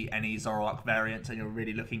see any Zoroark variant, and you're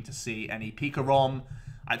really looking to see any Pika-Rom.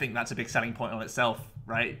 I think that's a big selling point on itself,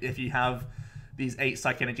 right? If you have these 8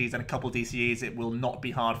 Psych Energies and a couple DCEs, it will not be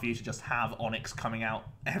hard for you to just have Onyx coming out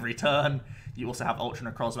every turn. You also have Ultra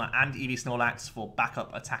Necrozma and Eevee Snorlax for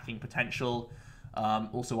backup attacking potential.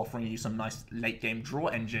 Also offering you some nice late game draw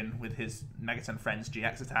engine with his Megaton Friends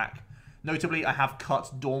GX attack. Notably, I have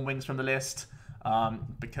cut Dawnwings from the list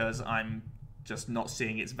because I'm just not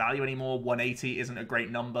seeing its value anymore. 180 isn't a great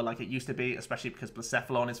number like it used to be, especially because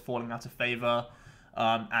Blacephalon is falling out of favor.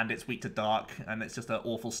 and it's weak to Dark, and it's just an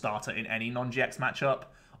awful starter in any non-GX matchup.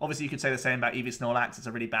 Obviously, you could say the same about Eevee Snorlax. It's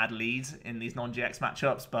a really bad lead in these non-GX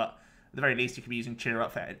matchups, but at the very least, you could be using Cheer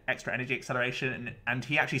Up for extra energy acceleration, and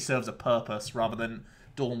he actually serves a purpose rather than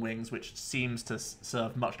Dawn Wings, which seems to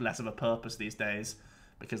serve much less of a purpose these days,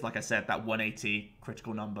 because, like I said, that 180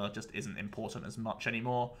 critical number just isn't important as much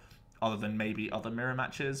anymore, other than maybe other mirror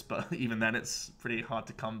matches, but even then, it's pretty hard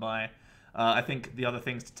to come by. I think the other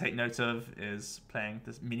things to take note of is playing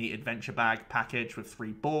this mini adventure bag package with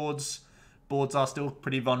 3 boards. Boards are still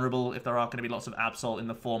pretty vulnerable if there are going to be lots of Absol in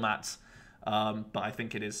the format, but I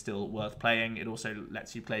think it is still worth playing. It also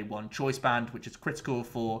lets you play 1 Choice Band, which is critical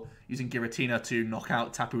for using Giratina to knock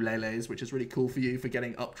out Tapu Leles, which is really cool for you for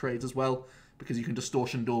getting up trades as well, because you can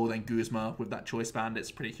Distortion Door, then Guzma with that Choice Band.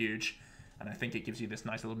 It's pretty huge, and I think it gives you this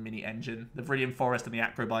nice little mini engine. The Viridian Forest and the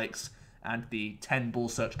Acrobikes and the 10 Ball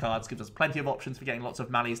Search cards gives us plenty of options for getting lots of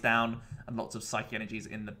Mallies down and lots of Psychic Energies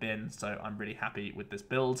in the bin, so I'm really happy with this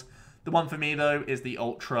build. The one for me, though, is the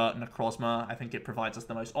Ultra Necrozma. I think it provides us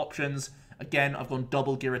the most options. Again, I've gone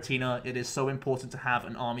double Giratina. It is so important to have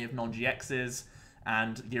an army of non-GXs,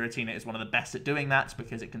 and Giratina is one of the best at doing that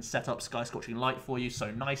because it can set up Sky Scorching Light for you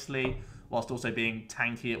so nicely, whilst also being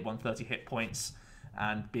tanky at 130 hit points,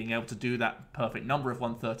 and being able to do that perfect number of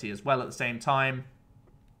 130 as well at the same time.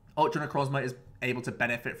 Ultra Necrozma is able to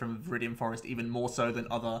benefit from Viridian Forest even more so than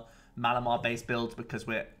other Malamar-based builds because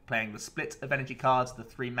we're playing the split of energy cards, the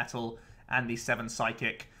 3 metal and the 7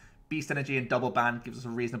 psychic. Beast Energy and Double Band gives us a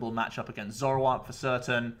reasonable matchup against Zoroark for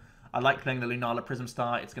certain. I like playing the Lunala Prism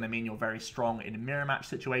Star. It's going to mean you're very strong in mirror match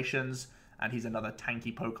situations, and he's another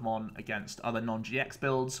tanky Pokemon against other non-GX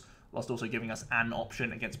builds, whilst also giving us an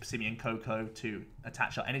option against Passimian Koko to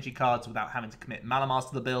attach our energy cards without having to commit Malamars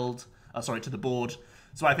to the to the board.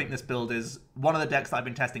 So I think this build is one of the decks that I've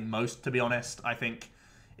been testing most, to be honest. I think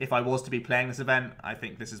if I was to be playing this event, I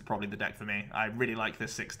think this is probably the deck for me. I really like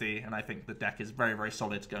this 60, and I think the deck is very, very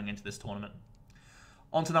solid going into this tournament.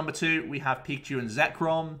 On to number 2, we have Pikachu and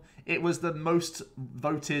Zekrom. It was the most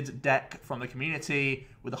voted deck from the community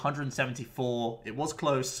with 174. It was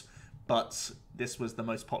close, but this was the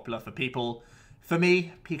most popular for people. For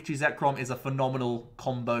me, Pikachu Zekrom is a phenomenal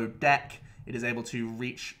combo deck. It is able to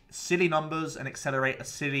reach silly numbers and accelerate a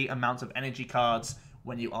silly amount of energy cards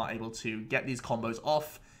when you are able to get these combos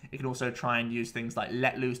off. It can also try and use things like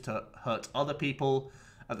Let Loose to hurt other people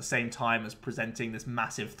at the same time as presenting this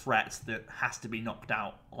massive threat that has to be knocked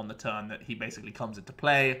out on the turn that he basically comes into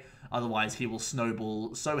play. Otherwise, he will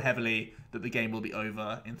snowball so heavily that the game will be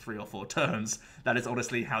over in 3 or 4 turns. That is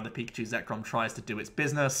honestly how the Pikachu Zekrom tries to do its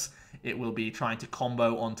business. It will be trying to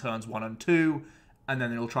combo on turns 1 and 2, and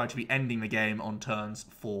then it'll try to be ending the game on turns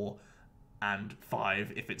 4 and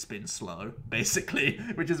 5 if it's been slow, basically,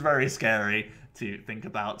 which is very scary to think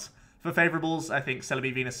about. For favourables, I think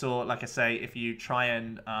Celebi Venusaur, like I say, if you try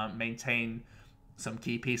and maintain some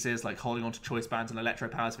key pieces, like holding on to Choice Bands and Electro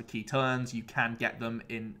Powers for key turns, you can get them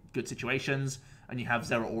in good situations, and you have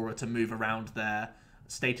Zeraora to move around their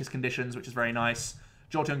status conditions, which is very nice.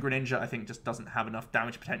 Jolteon Greninja, I think, just doesn't have enough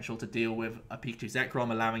damage potential to deal with a Pikachu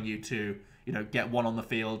Zekrom, allowing you to, get one on the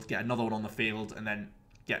field, get another one on the field, and then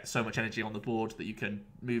get so much energy on the board that you can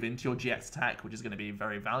move into your GX attack, which is going to be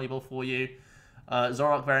very valuable for you.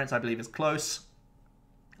 Zoroark variants, I believe, is close.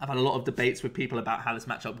 I've had a lot of debates with people about how this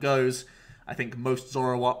matchup goes. I think most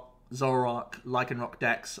Zoroark Lycanroc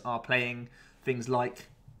decks are playing things like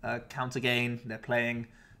Counter Gain. They're playing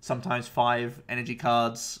sometimes 5 energy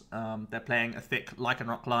cards. They're playing a thick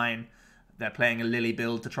Lycanroc line. They're playing a Lily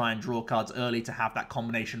build to try and draw cards early to have that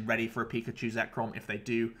combination ready for a Pikachu Zekrom if they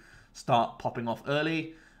do start popping off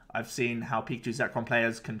early. I've seen how Pikachu Zekrom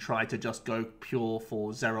players can try to just go pure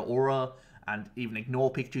for Zeraora and even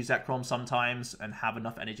ignore Pikachu Zekrom sometimes and have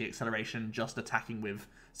enough energy acceleration just attacking with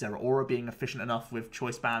Zeraora being efficient enough with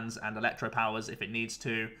Choice Bands and Electro Powers if it needs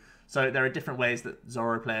to. So there are different ways that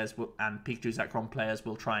Zoro players and Pikachu Zekrom players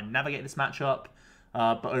will try and navigate this matchup.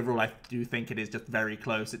 But overall, I do think it is just very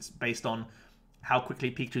close. It's based on how quickly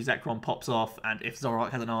Pikachu Zekrom pops off, and if Zoroark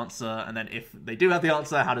has an answer, and then if they do have the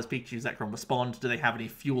answer, how does Pikachu Zekrom respond? Do they have any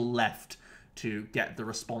fuel left to get the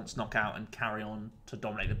response knockout and carry on to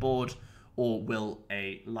dominate the board? Or will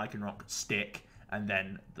a Lycanroc stick, and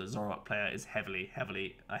then the Zoroark player is heavily,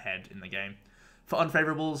 heavily ahead in the game? For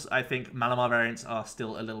unfavourables, I think Malamar variants are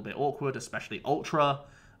still a little bit awkward, especially Ultra,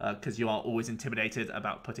 because you are always intimidated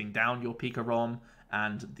about putting down your Pika ROM,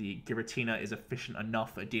 and the Giratina is efficient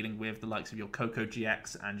enough at dealing with the likes of your Koko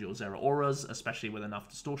GX and your Zeraoras, especially with enough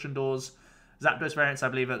Distortion Doors. Zapdos variants, I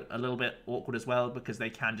believe, are a little bit awkward as well, because they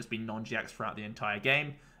can just be non-GX throughout the entire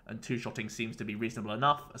game, and two-shotting seems to be reasonable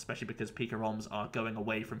enough, especially because Pika ROMs are going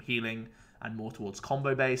away from healing and more towards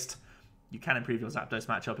combo based. You can improve your Zapdos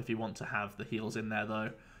matchup if you want to have the heals in there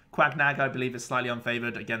though. Quagnag, I believe, is slightly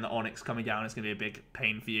unfavored. Again, the Onix coming down is going to be a big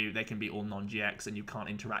pain for you. They can be all non-GX and you can't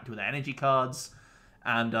interact with their energy cards.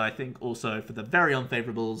 And I think also for the very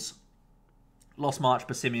unfavorables, Lost March,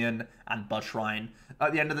 Passimian, and Bud Shrine.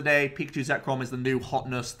 At the end of the day, Pikachu Zekrom is the new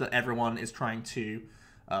hotness that everyone is trying to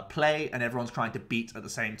play and everyone's trying to beat at the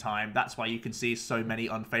same time. That's why you can see so many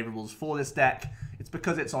unfavorables for this deck. It's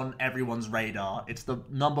because it's on everyone's radar. It's the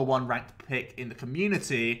 #1 ranked pick in the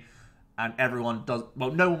community, and everyone does...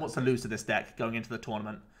 Well, no one wants to lose to this deck going into the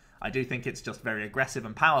tournament. I do think it's just very aggressive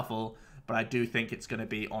and powerful, but I do think it's going to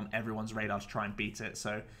be on everyone's radar to try and beat it.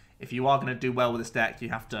 So if you are going to do well with this deck, you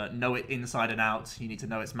have to know it inside and out. You need to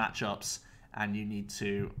know its matchups, and you need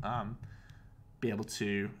to be able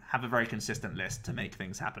to have a very consistent list to make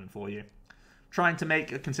things happen for you. Trying to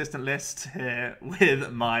make a consistent list here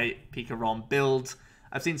with my Pika ROM build.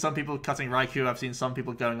 I've seen some people cutting Raikou. I've seen some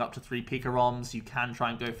people going up to 3 Pika ROMs. You can try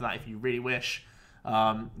and go for that if you really wish.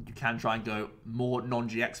 You can try and go more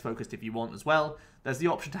non-GX focused if you want as well. There's the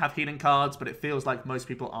option to have healing cards, but it feels like most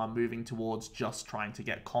people are moving towards just trying to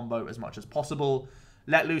get combo as much as possible.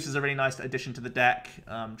 Let Loose is a really nice addition to the deck,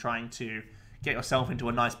 trying to get yourself into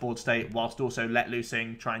a nice board state whilst also let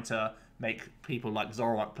loosing, trying to make people like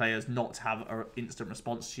Zoroark players not have an instant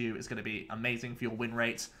response to you. It's going to be amazing for your win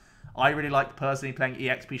rate. I really like personally playing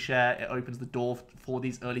EXP Share. It opens the door for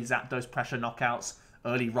these early Zapdos pressure knockouts,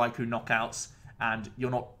 early Raikou knockouts, and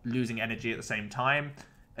you're not losing energy at the same time.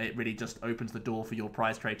 It really just opens the door for your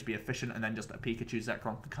prize trade to be efficient, and then just a Pikachu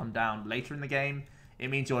Zekrom can come down later in the game.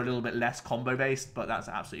 It means you're a little bit less combo based, but that's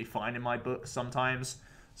absolutely fine in my book sometimes.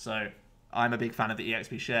 So I'm a big fan of the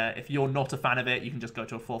EXP Share. If you're not a fan of it, you can just go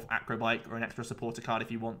to a 4th Acrobike or an extra supporter card if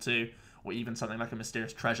you want to, or even something like a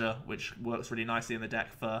Mysterious Treasure, which works really nicely in the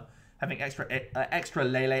deck for having extra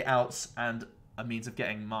Lele outs and a means of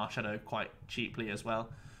getting Marshadow quite cheaply as well,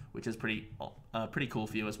 which is pretty cool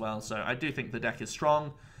for you as well. So I do think the deck is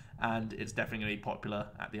strong, and it's definitely going to be popular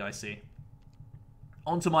at the IC.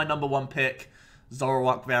 On to my #1 pick,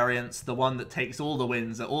 Zoroark variants, the one that takes all the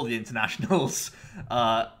wins at all the internationals.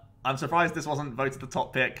 I'm surprised this wasn't voted the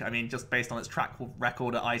top pick. I mean, just based on its track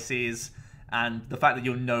record at ICs, and the fact that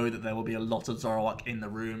you'll know that there will be a lot of Zoroark in the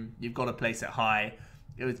room, you've got to place it high.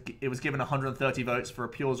 It was given 130 votes for a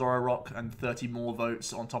pure Zoroark and 30 more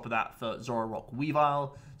votes on top of that for Zoroark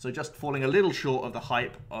Weavile. So just falling a little short of the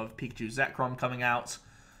hype of Pikachu Zekrom coming out.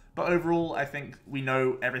 But overall, I think we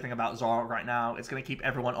know everything about Zoroark right now. It's going to keep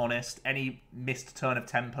everyone honest. Any missed turn of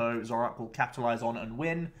tempo, Zoroark will capitalize on and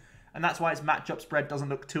win. And that's why its matchup spread doesn't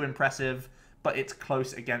look too impressive, but it's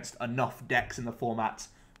close against enough decks in the format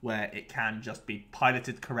where it can just be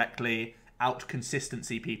piloted correctly,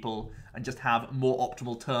 out-consistency people, and just have more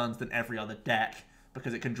optimal turns than every other deck,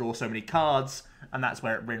 because it can draw so many cards, and that's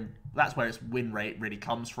where its win rate really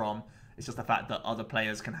comes from. It's just the fact that other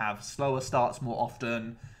players can have slower starts more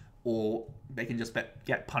often, or they can just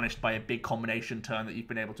get punished by a big combination turn that you've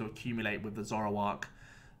been able to accumulate with the Zoroark.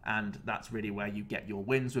 And that's really where you get your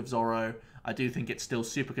wins with Zoro. I do think it's still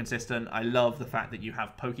super consistent. I love the fact that you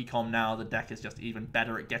have Pokecom now. The deck is just even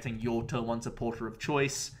better at getting your turn 1 supporter of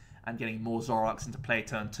choice and getting more Zoroarks into play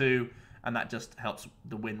turn 2. And that just helps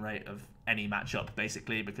the win rate of any matchup,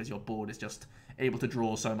 basically, because your board is just able to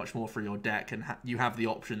draw so much more for your deck, and you have the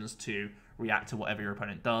options to react to whatever your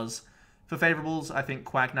opponent does. For favourables, I think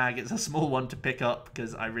Quagnag is a small one to pick up,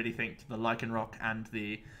 because I really think the Lycanroc and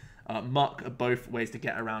the Muck are both ways to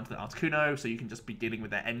get around the Articuno, so you can just be dealing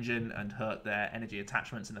with their engine and hurt their energy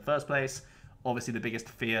attachments in the first place. Obviously, the biggest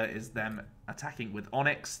fear is them attacking with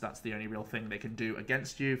Onix. That's the only real thing they can do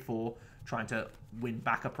against you for trying to win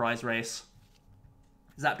back a prize race.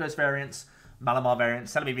 Zapdos variants, Malamar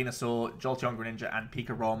variants, Celebi Venusaur, Jolteon Greninja, and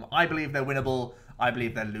Pika ROM. I believe they're winnable. I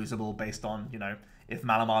believe they're losable based on, you know, if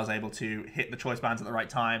Malamar is able to hit the choice bands at the right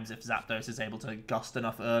times, if Zapdos is able to gust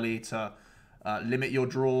enough early to limit your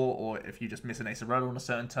draw, or if you just miss an Acerola on a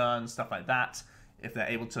certain turn, stuff like that. If they're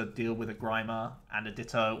able to deal with a Grimer and a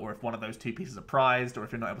Ditto, or if one of those two pieces are prized, or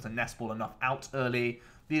if you're not able to nest ball enough out early.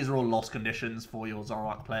 These are all loss conditions for your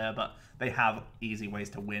Zoroark player, but they have easy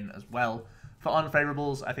ways to win as well. For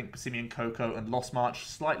unfavourables, I think Passimian, Coco, and Lost March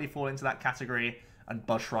slightly fall into that category, and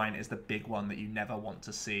Buzz Shrine is the big one that you never want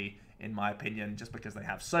to see, in my opinion, just because they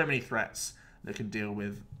have so many threats that can deal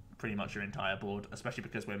with pretty much your entire board, especially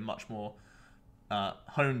because we're much more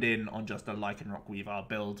honed in on just a Lycanroc Weavile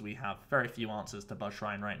build. We have very few answers to Buzz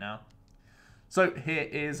Shrine right now. So here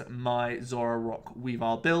is my Zoroark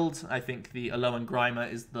Weavile build. I think the Alolan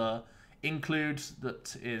Grimer is the include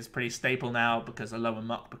that is pretty staple now, because Alolan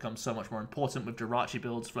Muck becomes so much more important with Jirachi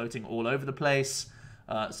builds floating all over the place.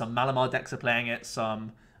 Some Malamar decks are playing it.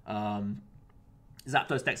 Some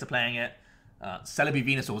Zapdos decks are playing it. Celebi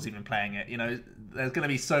Venusaur's even playing it. You know, there's going to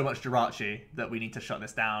be so much Jirachi that we need to shut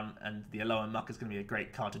this down, and the Alolan Muck is going to be a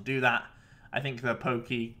great card to do that. I think the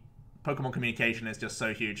Pokemon communication is just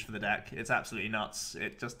so huge for the deck. It's absolutely nuts.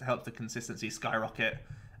 It just helps the consistency skyrocket,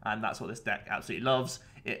 and that's what this deck absolutely loves.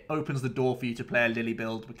 It opens the door for you to play a Lily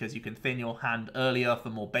build because you can thin your hand earlier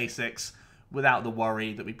for more basics without the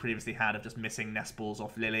worry that we previously had of just missing nest balls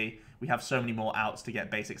off Lily. We have so many more outs to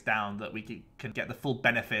get basics down that we can get the full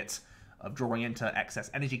benefit of drawing into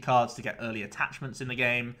excess energy cards to get early attachments in the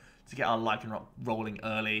game, to get our Lycanroc rolling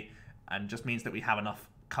early, and just means that we have enough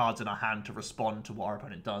cards in our hand to respond to what our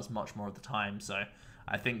opponent does much more of the time. So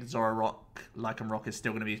I think Zoroark, Lycanroc is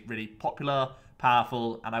still going to be really popular,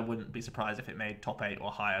 powerful, and I wouldn't be surprised if it made top 8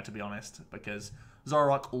 or higher, to be honest, because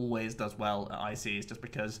Zoroark always does well at ICs, just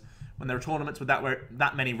because when there are tournaments with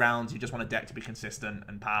that many rounds, you just want a deck to be consistent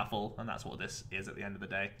and powerful, and that's what this is at the end of the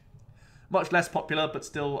day. Much less popular, but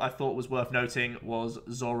still I thought was worth noting, was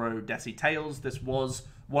Zoro Desi Tails. This was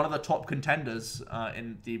one of the top contenders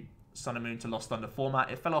in the Sun and Moon to Lost Thunder format.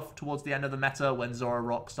 It fell off towards the end of the meta when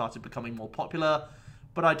Zoroark started becoming more popular,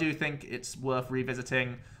 but I do think it's worth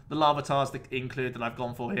revisiting. The Larvatars that include that I've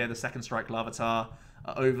gone for here, the Second Strike Larvitar,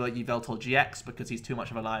 over Yveltal GX because he's too much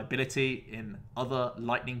of a liability in other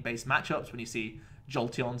lightning-based matchups when you see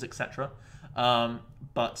Jolteons, etc.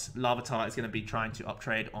 But Larvitar is going to be trying to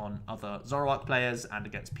uptrade on other Zoroark players and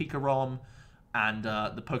against Pikarom, and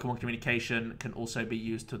the Pokemon communication can also be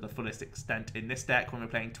used to the fullest extent in this deck. When we're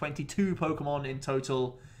playing 22 Pokemon in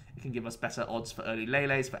total, it can give us better odds for early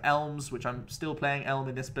Lele's, for Elms, which I'm still playing Elm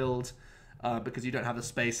in this build, because you don't have the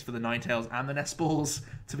space for the Ninetales and the Nest Balls,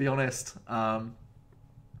 to be honest.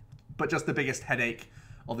 But just the biggest headache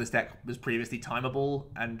of this deck was previously Timeable,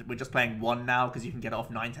 and we're just playing one now because you can get it off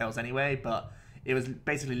Ninetales anyway, but it was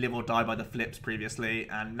basically live or die by the flips previously,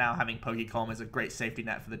 and now having Pokecom is a great safety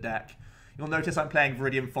net for the deck. You'll notice I'm playing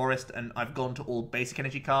Viridian Forest, and I've gone to all basic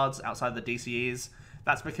energy cards outside the DCEs.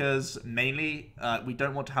 That's because, mainly, we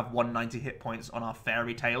don't want to have 190 hit points on our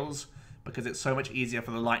Fairy Tails, because it's so much easier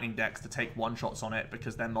for the Lightning decks to take one-shots on it,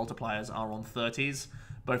 because their multipliers are on 30s.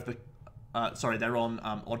 Both the... they're on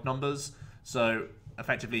odd numbers, so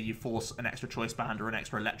effectively you force an extra Choice Band or an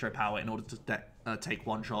extra Electro Power in order to take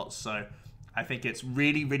one-shots, so I think it's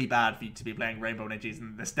really, really bad for you to be playing Rainbow Energies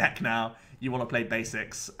in this deck now. You want to play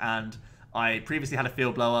basics, and I previously had a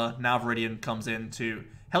Field Blower. Now Viridian comes in to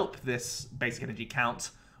help this basic energy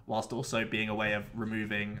count, whilst also being a way of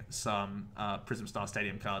removing some Prism Star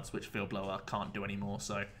Stadium cards, which Field Blower can't do anymore.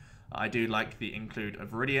 So I do like the include of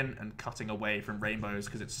Viridian and cutting away from Rainbows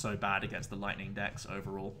because it's so bad against the Lightning decks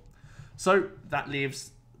overall. So that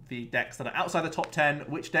leaves the decks that are outside the top 10.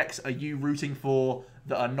 Which decks are you rooting for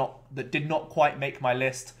that did not quite make my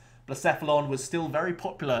list? Blacephalon was still very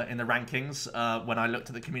popular in the rankings when I looked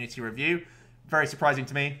at the community review. Very surprising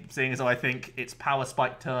to me, seeing as though I think its Power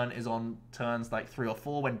Spike turn is on turns like 3 or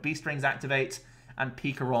 4 when Beast Rings activate, and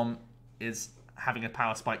Pikarom is having a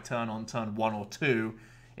Power Spike turn on turn 1 or 2.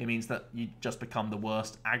 It means that you just become the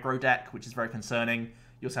worst aggro deck, which is very concerning.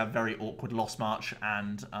 You also have very awkward Lost March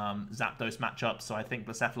and Zapdos matchups, so I think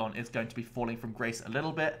Blacephalon is going to be falling from grace a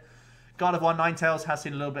little bit. Gardevoir Ninetales has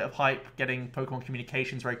seen a little bit of hype, getting Pokemon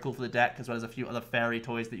Communications very cool for the deck, as well as a few other fairy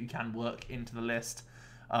toys that you can work into the list.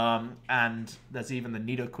 And there's even the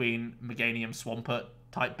Nidoqueen Meganium Swampert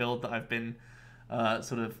type build that I've been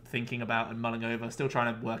sort of thinking about and mulling over. Still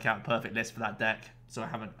trying to work out a perfect list for that deck, so I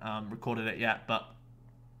haven't recorded it yet, but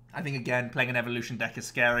I think, again, playing an Evolution deck is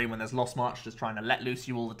scary when there's Lost March just trying to let loose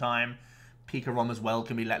you all the time. Pikarom as well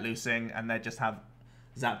can be let loosing, and they just have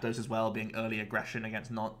Zapdos as well being early aggression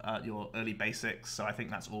against your early basics, so I think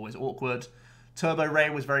that's always awkward. Turbo Ray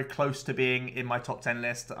was very close to being in my top 10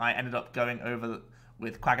 list. I ended up going over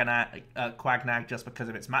with Quagnag just because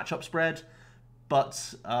of its matchup spread,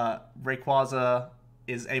 but Rayquaza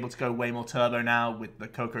is able to go way more turbo now with the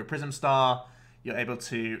Coco Prism Star. You're able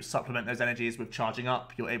to supplement those energies with charging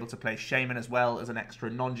up. You're able to play Shaman as well as an extra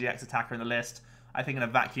non-GX attacker in the list. I think in a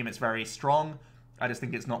vacuum it's very strong. I just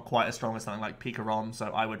think it's not quite as strong as something like Pikarom, so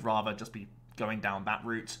I would rather just be going down that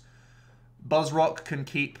route. Buzzrock can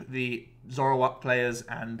keep the Zoroark players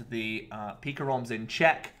and the Pikaroms in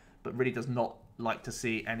check, but really does not like to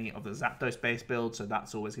see any of the Zapdos base build, so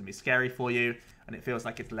that's always going to be scary for you, and it feels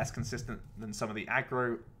like it's less consistent than some of the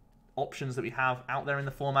aggro options that we have out there in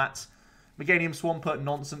the format. Meganium Swampert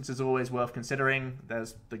nonsense is always worth considering.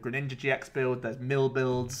 There's the Greninja GX build, there's Mill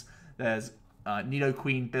builds, there's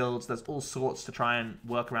Nidoqueen builds, there's all sorts to try and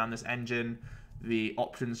work around this engine. the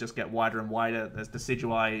options just get wider and wider. There's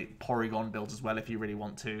Decidueye Porygon builds as well if you really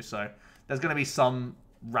want to. So there's going to be some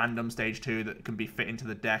random stage 2 that can be fit into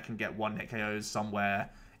the deck and get 1-hit KOs somewhere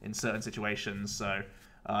in certain situations. So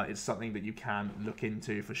it's something that you can look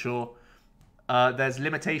into for sure. There's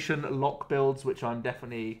limitation lock builds, which I'm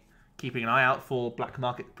definitely keeping an eye out for. Black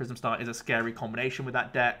Market Prism Star is a scary combination with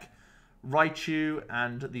that deck. Raichu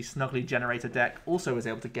and the Snuggly Generator deck also is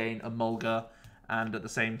able to gain a Mulga, and at the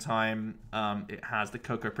same time, it has the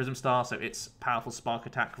Coco Prism Star, so its powerful Spark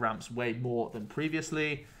Attack ramps way more than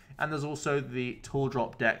previously. And there's also the Tool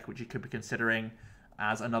Drop deck, which you could be considering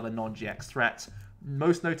as another non-GX threat.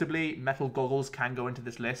 Most notably, Metal Goggles can go into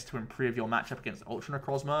this list to improve your matchup against Ultra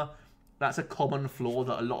Necrozma. That's a common flaw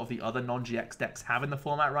that a lot of the other non-GX decks have in the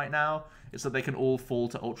format right now, is that they can all fall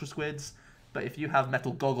to Ultra Squids. But if you have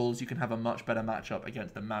Metal Goggles, you can have a much better matchup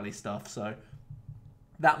against the Mally stuff, so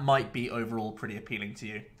that might be overall pretty appealing to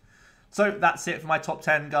you. So that's it for my top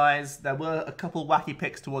 10, guys. There were a couple wacky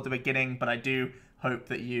picks towards the beginning, but I do hope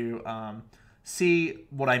that you see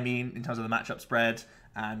what I mean in terms of the matchup spread,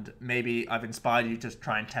 and maybe I've inspired you to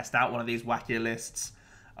try and test out one of these wackier lists.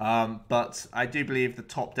 But I do believe the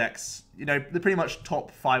top decks, you know, the pretty much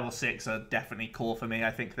top 5 or 6 are definitely core for me.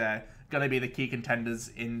 I think they're going to be the key contenders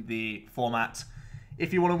in the format.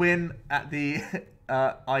 If you want to win at the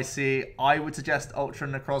IC, I would suggest Ultra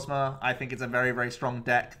Necrozma. I think it's a very, very strong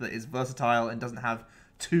deck that is versatile and doesn't have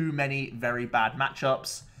too many very bad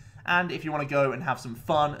matchups. And if you want to go and have some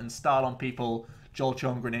fun and style on people,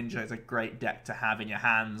 Jolteon Greninja is a great deck to have in your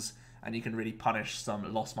hands, and you can really punish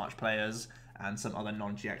some Lost March players and some other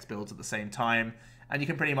non-GX builds at the same time. And you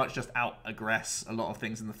can pretty much just out-aggress a lot of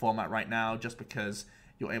things in the format right now just because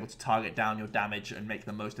you're able to target down your damage and make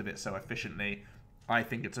the most of it so efficiently. I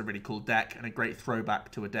think it's a really cool deck and a great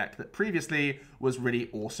throwback to a deck that previously was really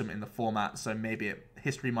awesome in the format, so maybe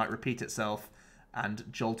history might repeat itself and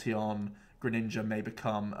Jolteon Greninja may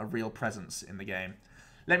become a real presence in the game.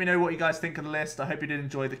 Let me know what you guys think of the list. I hope you did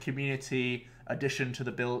enjoy the community addition to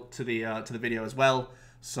the build to the video as well.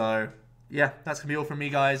 So yeah, that's gonna be all from me,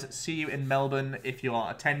 guys. See you in Melbourne if you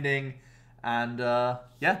are attending, and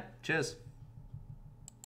yeah, cheers.